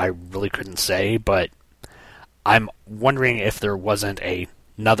 I really couldn't say, but I'm wondering if there wasn't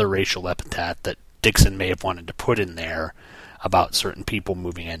another racial epithet that Dixon may have wanted to put in there about certain people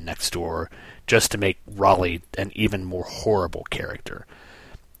moving in next door, just to make Raleigh an even more horrible character.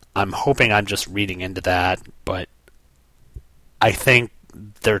 I'm hoping I'm just reading into that, but I think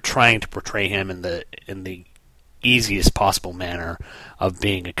they're trying to portray him in the easiest possible manner of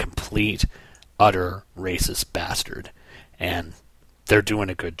being a complete, utter racist bastard, and they're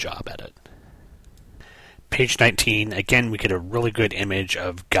doing a good job at it. Page 19, again we get a really good image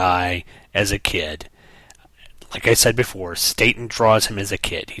of Guy as a kid. Like I said before, Staten draws him as a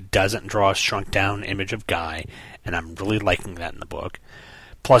kid. He doesn't draw a shrunk-down image of Guy, and I'm really liking that in the book.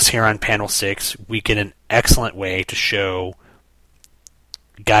 Plus, here on panel 6, we get an excellent way to show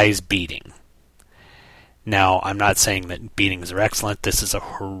Guy's beating. Now, I'm not saying that beatings are excellent. This is a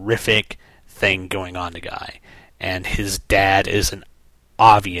horrific thing going on to Guy. And his dad is an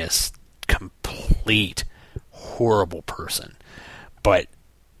obvious, complete, horrible person. But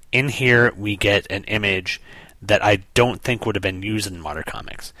in here, we get an image that I don't think would have been used in modern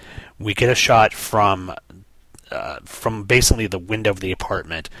comics. We get a shot from basically the window of the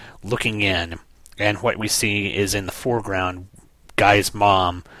apartment, looking in, and what we see is in the foreground, Guy's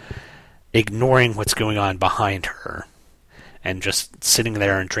mom ignoring what's going on behind her, and just sitting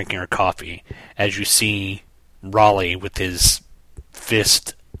there and drinking her coffee, as you see Raleigh with his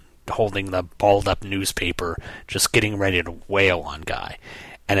fist holding the balled-up newspaper, just getting ready to wail on Guy.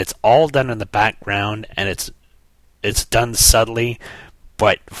 And it's all done in the background, and it's done subtly,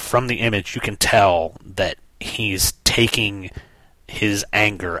 but from the image you can tell that he's taking his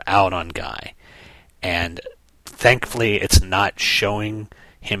anger out on Guy. And thankfully it's not showing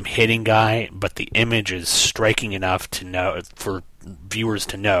him hitting Guy, but the image is striking enough to know, for viewers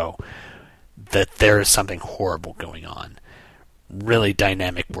to know, that there is something horrible going on. Really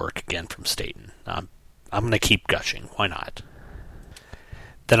dynamic work again from Staten. I'm going to keep gushing. Why not?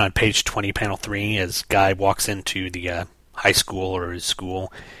 Then on page 20, panel 3, as Guy walks into the high school or his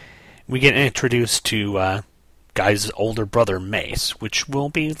school, we get introduced to Guy's older brother, Mace, which we'll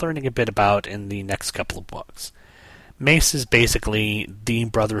be learning a bit about in the next couple of books. Mace is basically the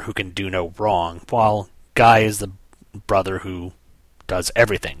brother who can do no wrong, while Guy is the brother who does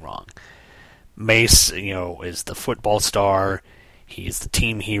everything wrong. Mace, is the football star, he's the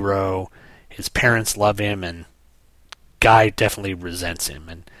team hero, his parents love him, and Guy definitely resents him,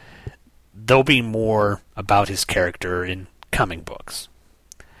 and there'll be more about his character in coming books.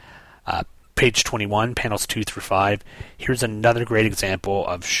 Page 21, panels 2 through 5, here's another great example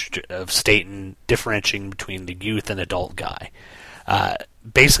of Staten differentiating between the youth and adult Guy.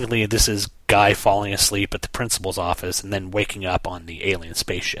 Basically, this is Guy falling asleep at the principal's office and then waking up on the alien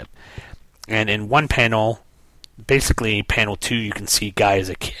spaceship. And in one panel, basically panel 2, you can see Guy as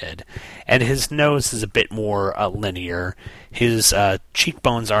a kid, and his nose is a bit more linear. His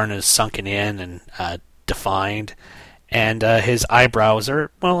cheekbones aren't as sunken in and defined, and his eyebrows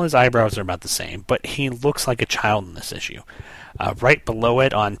are about the same, but he looks like a child in this issue. Right below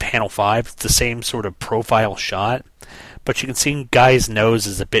it on panel 5, it's the same sort of profile shot, but you can see Guy's nose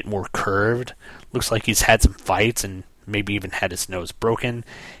is a bit more curved. Looks like he's had some fights and maybe even had his nose broken.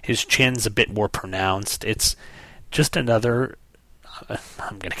 His chin's a bit more pronounced. It's just another,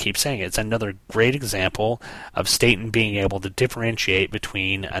 I'm going to keep saying it, it's another great example of Staten being able to differentiate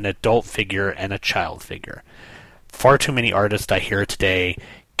between an adult figure and a child figure. Far too many artists I hear today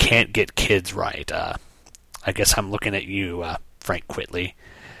can't get kids right. I guess I'm looking at you, Frank Quitely.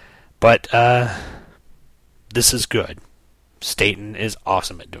 But this is good. Staten is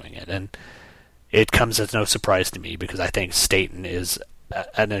awesome at doing it, and it comes as no surprise to me because I think Staten is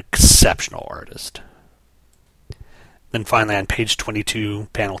an exceptional artist. Then finally on page 22,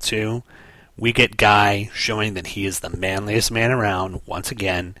 panel 2, we get Guy showing that he is the manliest man around once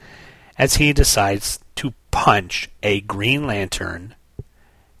again as he decides to punch a Green Lantern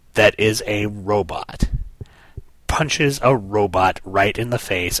that is a robot. Punches a robot right in the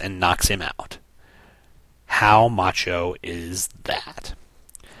face and knocks him out. How macho is that?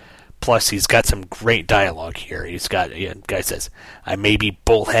 Plus, he's got some great dialogue here. The guy says, I may be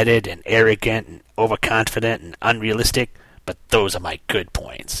bullheaded and arrogant and overconfident and unrealistic, but those are my good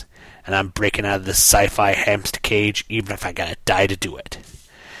points. And I'm breaking out of this sci-fi hamster cage even if I gotta die to do it.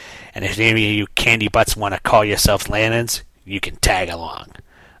 And if any of you candy butts want to call yourselves Lanterns, you can tag along.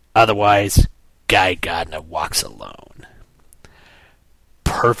 Otherwise, Guy Gardner walks alone.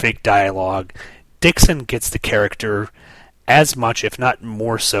 Perfect dialogue. Dixon gets the character as much, if not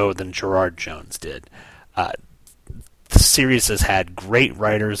more so, than Gerard Jones did. The series has had great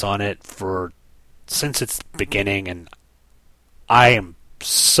writers on it since its beginning, and I am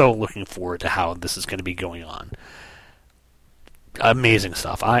so looking forward to how this is going to be going on. Amazing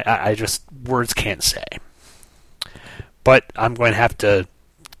stuff. I just, words can't say. But I'm going to have to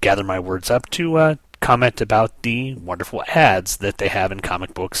gather my words up to comment about the wonderful ads that they have in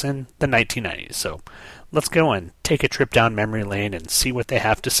comic books in the 1990s. So let's go and take a trip down memory lane and see what they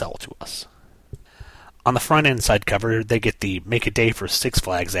have to sell to us. On the front inside cover, they get the Make a Day for Six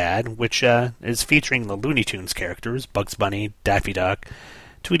Flags ad, which is featuring the Looney Tunes characters, Bugs Bunny, Daffy Duck,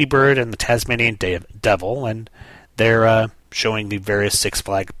 Tweety Bird, and the Tasmanian Devil, and they're showing the various Six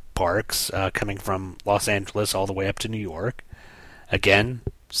Flags parks coming from Los Angeles all the way up to New York. Again,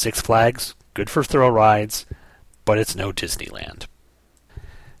 Six Flags, good for thrill rides, but it's no Disneyland.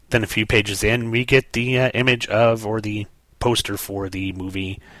 Then a few pages in, we get the image of, or the poster for the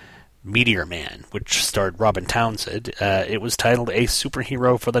movie Meteor Man, which starred Robin Townsend. It was titled A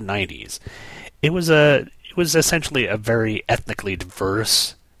Superhero for the 90s. It was essentially a very ethnically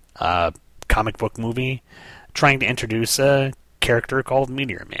diverse comic book movie, trying to introduce a character called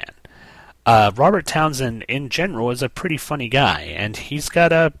Meteor Man. Robert Townsend, in general, is a pretty funny guy, and he's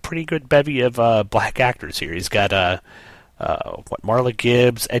got a pretty good bevy of black actors here. He's got Marla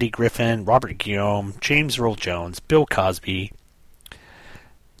Gibbs, Eddie Griffin, Robert Guillaume, James Earl Jones, Bill Cosby,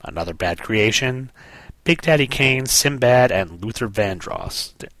 another bad creation, Big Daddy Kane, Sinbad, and Luther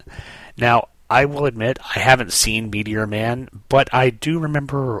Vandross. Now, I will admit, I haven't seen Meteor Man, but I do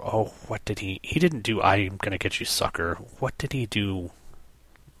remember, what did he didn't do I'm Gonna Get You Sucker. What did he do?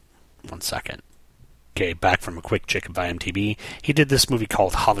 1 second. Okay, back from a quick check of IMDb. He did this movie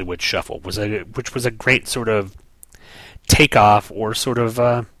called Hollywood Shuffle, which was a great sort of takeoff or sort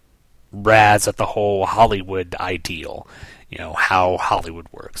of razz at the whole Hollywood ideal. You know, how Hollywood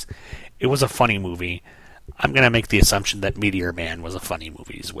works. It was a funny movie. I'm going to make the assumption that Meteor Man was a funny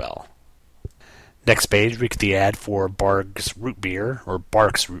movie as well. Next page, we get the ad for Barks Root Beer,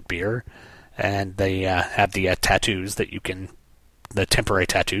 and they have the tattoos that you can, the temporary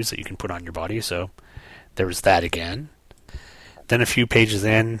tattoos that you can put on your body, so there's that again. Then a few pages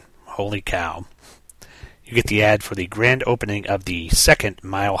in, holy cow, you get the ad for the grand opening of the second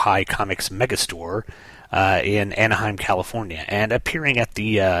Mile High Comics megastore in Anaheim, California, and appearing at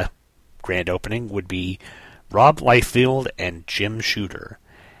the grand opening would be Rob Liefeld and Jim Shooter.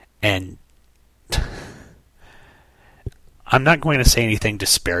 And I'm not going to say anything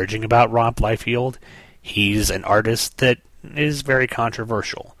disparaging about Rob Liefeld. He's an artist that is very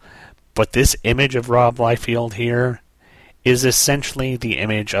controversial. But this image of Rob Liefeld here is essentially the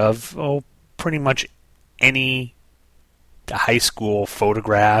image of, pretty much any high school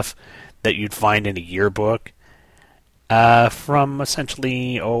photograph that you'd find in a yearbook from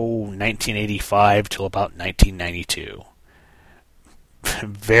essentially, 1985 till about 1992.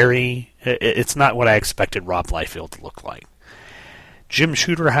 It's not what I expected Rob Liefeld to look like. Jim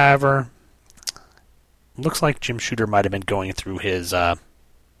Shooter, however, looks like Jim Shooter might have been going through his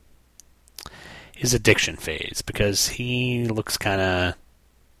addiction phase, because he looks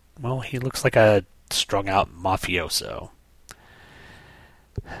he looks like a strung-out mafioso.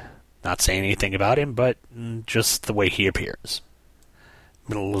 Not saying anything about him, but just the way he appears.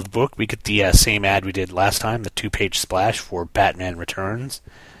 Middle of the book, we get the same ad we did last time, the 2-page splash for Batman Returns.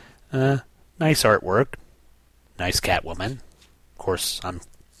 Nice artwork. Nice Catwoman. Of course, I'm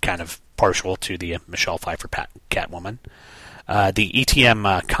kind of partial to the Michelle Pfeiffer Catwoman. The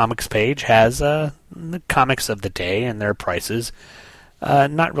ETM comics page has the comics of the day and their prices.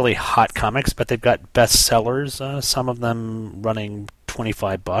 Not really hot comics, but they've got bestsellers, some of them running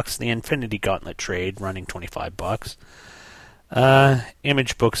 $25. The Infinity Gauntlet trade running $25.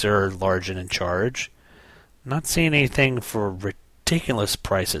 Image books are large and in charge. Not seeing anything for ridiculous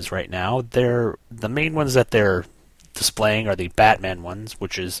prices right now. The main ones that they're displaying are the Batman ones,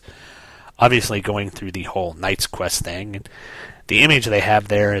 which is obviously going through the whole Knight's Quest thing. And the image they have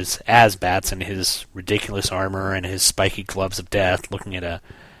there is Asbats in his ridiculous armor and his spiky gloves of death, looking at a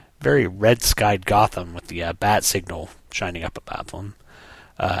very red-skied Gotham with the bat signal shining up above them.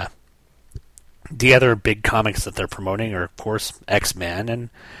 The other big comics that they're promoting are, of course, X-Men and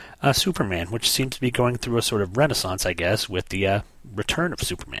Superman, which seems to be going through a sort of renaissance, I guess, with the return of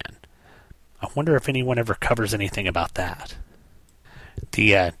Superman. I wonder if anyone ever covers anything about that.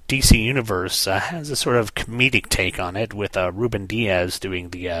 The DC Universe has a sort of comedic take on it, with Ruben Diaz doing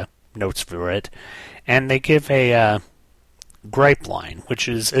the notes for it, and they give a gripe line, which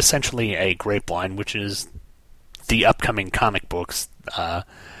is essentially a grape line, which is the upcoming comic books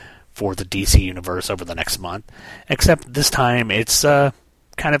for the DC Universe over the next month, except this time it's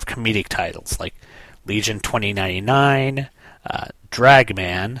kind of comedic titles, like Legion 2099,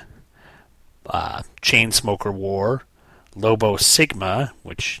 Dragman, Chainsmoker War, Lobo Sigma,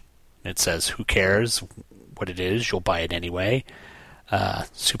 which it says, who cares what it is, you'll buy it anyway,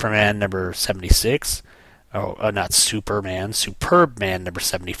 Superman number 76, not Superman, Superb Man number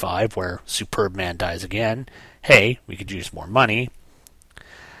 75, where Superb Man dies again. Hey, we could use more money.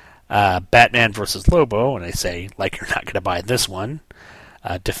 Batman vs. Lobo, and I say, like you're not going to buy this one.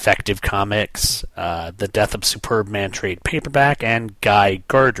 Defective Comics, The Death of Superb Man trade paperback, and Guy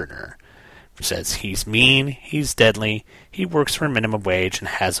Gardner, which says he's mean, he's deadly, he works for minimum wage, and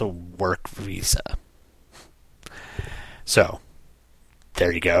has a work visa. So,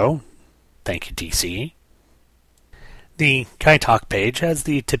 there you go. Thank you, DC. The Guy Talk page has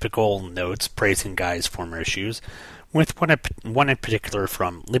the typical notes praising Guy's former issues, with one in particular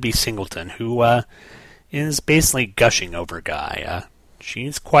from Libby Singleton, who is basically gushing over Guy.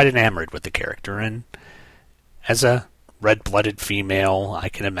 She's quite enamored with the character, and as a red-blooded female, I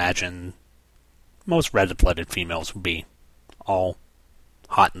can imagine most red-blooded females would be all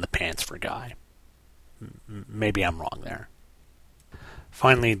hot in the pants for Guy. Maybe I'm wrong there.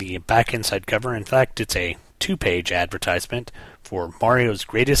 Finally, the back inside cover. In fact, it's a 2-page advertisement for Mario's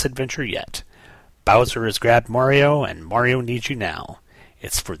Greatest Adventure Yet. Bowser has grabbed Mario, and Mario needs you now.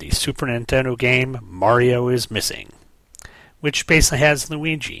 It's for the Super Nintendo game Mario is Missing, which basically has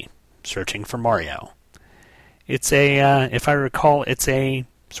Luigi searching for Mario. It's a, if I recall, it's a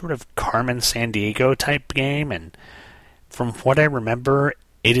sort of Carmen Sandiego type game, and from what I remember,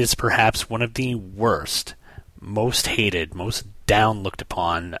 it is perhaps one of the worst, most hated, most down-looked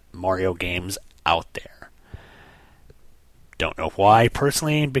upon Mario games out there. Don't know why,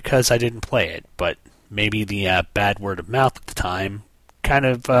 personally, because I didn't play it, but maybe the bad word of mouth at the time kind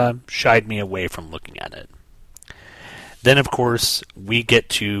of shied me away from looking at it. Then, of course, we get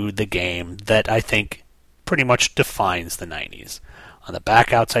to the game that I think pretty much defines the 90s. On the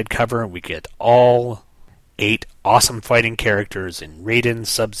back outside cover, we get all 8 awesome fighting characters in Raiden,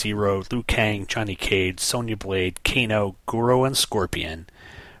 Sub-Zero, Liu Kang, Johnny Cage, Sonya Blade, Kano, Goro, and Scorpion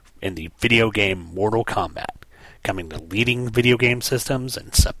in the video game Mortal Kombat, coming to leading video game systems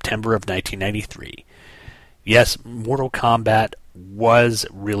in September of 1993. Yes, Mortal Kombat was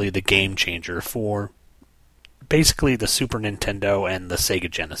really the game changer for basically the Super Nintendo and the Sega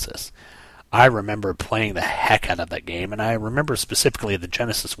Genesis. I remember playing the heck out of that game, and I remember specifically the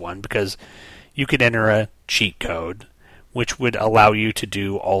Genesis one because you could enter a cheat code which would allow you to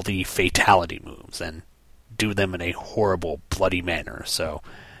do all the fatality moves and do them in a horrible, bloody manner. So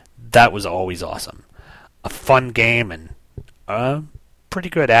that was always awesome. A fun game and a pretty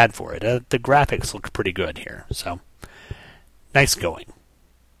good ad for it. The graphics look pretty good here, so nice going.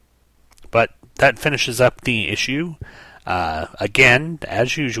 But that finishes up the issue. Again,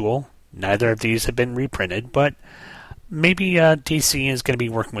 as usual, neither of these have been reprinted, but maybe DC is going to be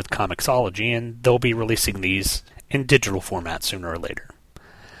working with Comixology, and they'll be releasing these in digital format sooner or later.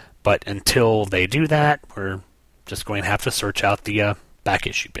 But until they do that, we're just going to have to search out the back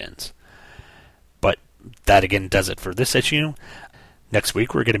issue bins. But that again does it for this issue. Next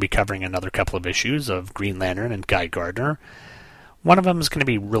week we're going to be covering another couple of issues of Green Lantern and Guy Gardner. One of them is going to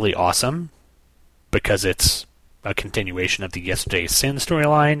be really awesome because it's a continuation of the Yesterday's Sin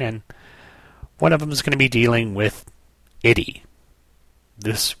storyline, and one of them is going to be dealing with Iddy,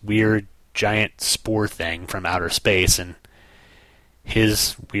 this weird giant spore thing from outer space, and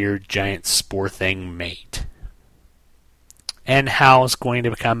his weird giant spore thing mate. And Hal's going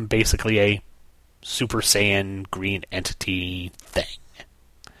to become basically a Super Saiyan green entity thing.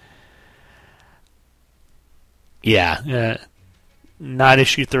 Yeah, not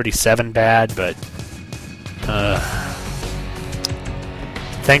issue 37 bad, but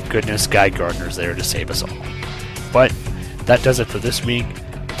thank goodness Guy Gardner's there to save us all. But that does it for this week.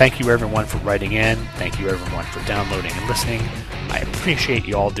 Thank you everyone for writing in. Thank you everyone for downloading and listening. I appreciate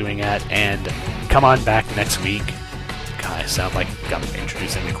you all doing that, and come on back next week. God, I sound like I'm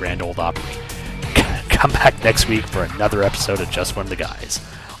introducing the Grand Ole Opry. Come back next week for another episode of Just One of the Guys.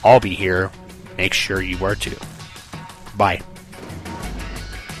 I'll be here. Make sure you are too. Bye.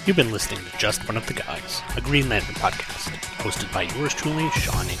 You've been listening to Just One of the Guys, a Green Lantern podcast, hosted by yours truly,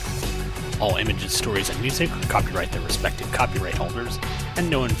 Sean Ingram. All images, stories, and music are copyright their respective copyright holders, and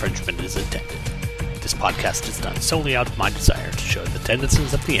no infringement is intended. This podcast is done solely out of my desire to show the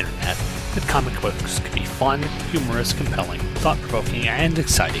denizens of the internet that comic books can be fun, humorous, compelling, thought-provoking, and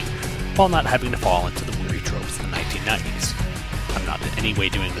exciting, while not having to fall into the weary tropes of the 1990s. I'm not in any way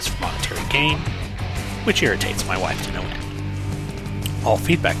doing this for monetary gain, which irritates my wife to no end. All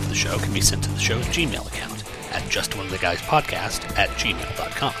feedback for the show can be sent to the show's Gmail account at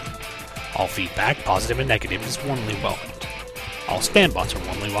justoneoftheguyspodcast@gmail.com. All feedback, positive and negative, is warmly welcomed. All spam bots are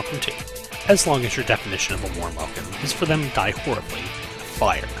warmly welcome too, as long as your definition of a warm welcome is for them to die horribly in a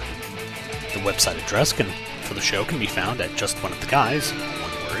fire. The website address for the show can be found at justoneoftheguys,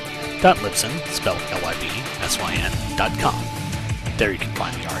 one word, .libsyn, spelled LIBSYN.com. There you can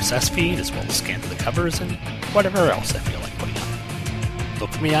find the RSS feed, as well as scan to the covers, and whatever else I feel like putting up.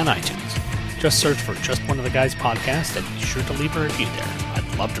 Look for me on iTunes. Just search for Just One of the Guys podcast, and be sure to leave a review there.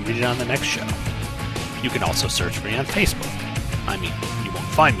 I'd love to read it on the next show. You can also search for me on Facebook. I mean, you won't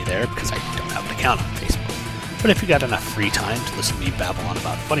find me there because I don't have an account on Facebook. But if you got enough free time to listen to me babble on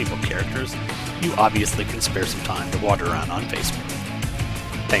about funny book characters, you obviously can spare some time to wander around on Facebook.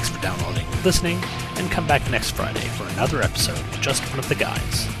 Thanks for downloading and listening, and come back next Friday for another episode of Just One of the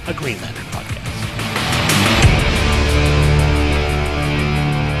Guys, a Green Lantern podcast.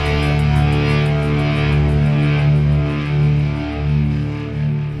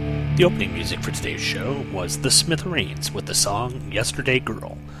 The opening music for today's show was The Smithereens with the song Yesterday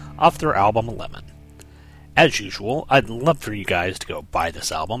Girl, off their album 11. As usual, I'd love for you guys to go buy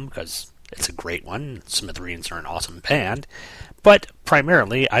this album, because it's a great one. Smithereens are an awesome band. But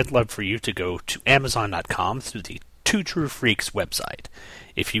primarily, I'd love for you to go to Amazon.com through the Two True Freaks website.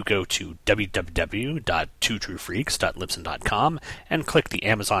 If you go to www.twotruefreaks.libsyn.com and click the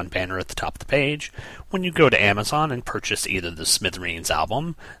Amazon banner at the top of the page, when you go to Amazon and purchase either the Smithereens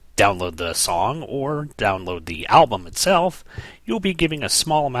album, download the song, or download the album itself, you'll be giving a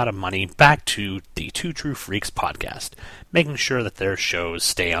small amount of money back to the Two True Freaks podcast, making sure that their shows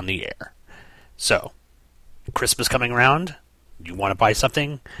stay on the air. So, Christmas coming around, you want to buy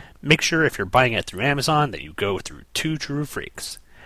something? Make sure if you're buying it through Amazon that you go through Two True Freaks.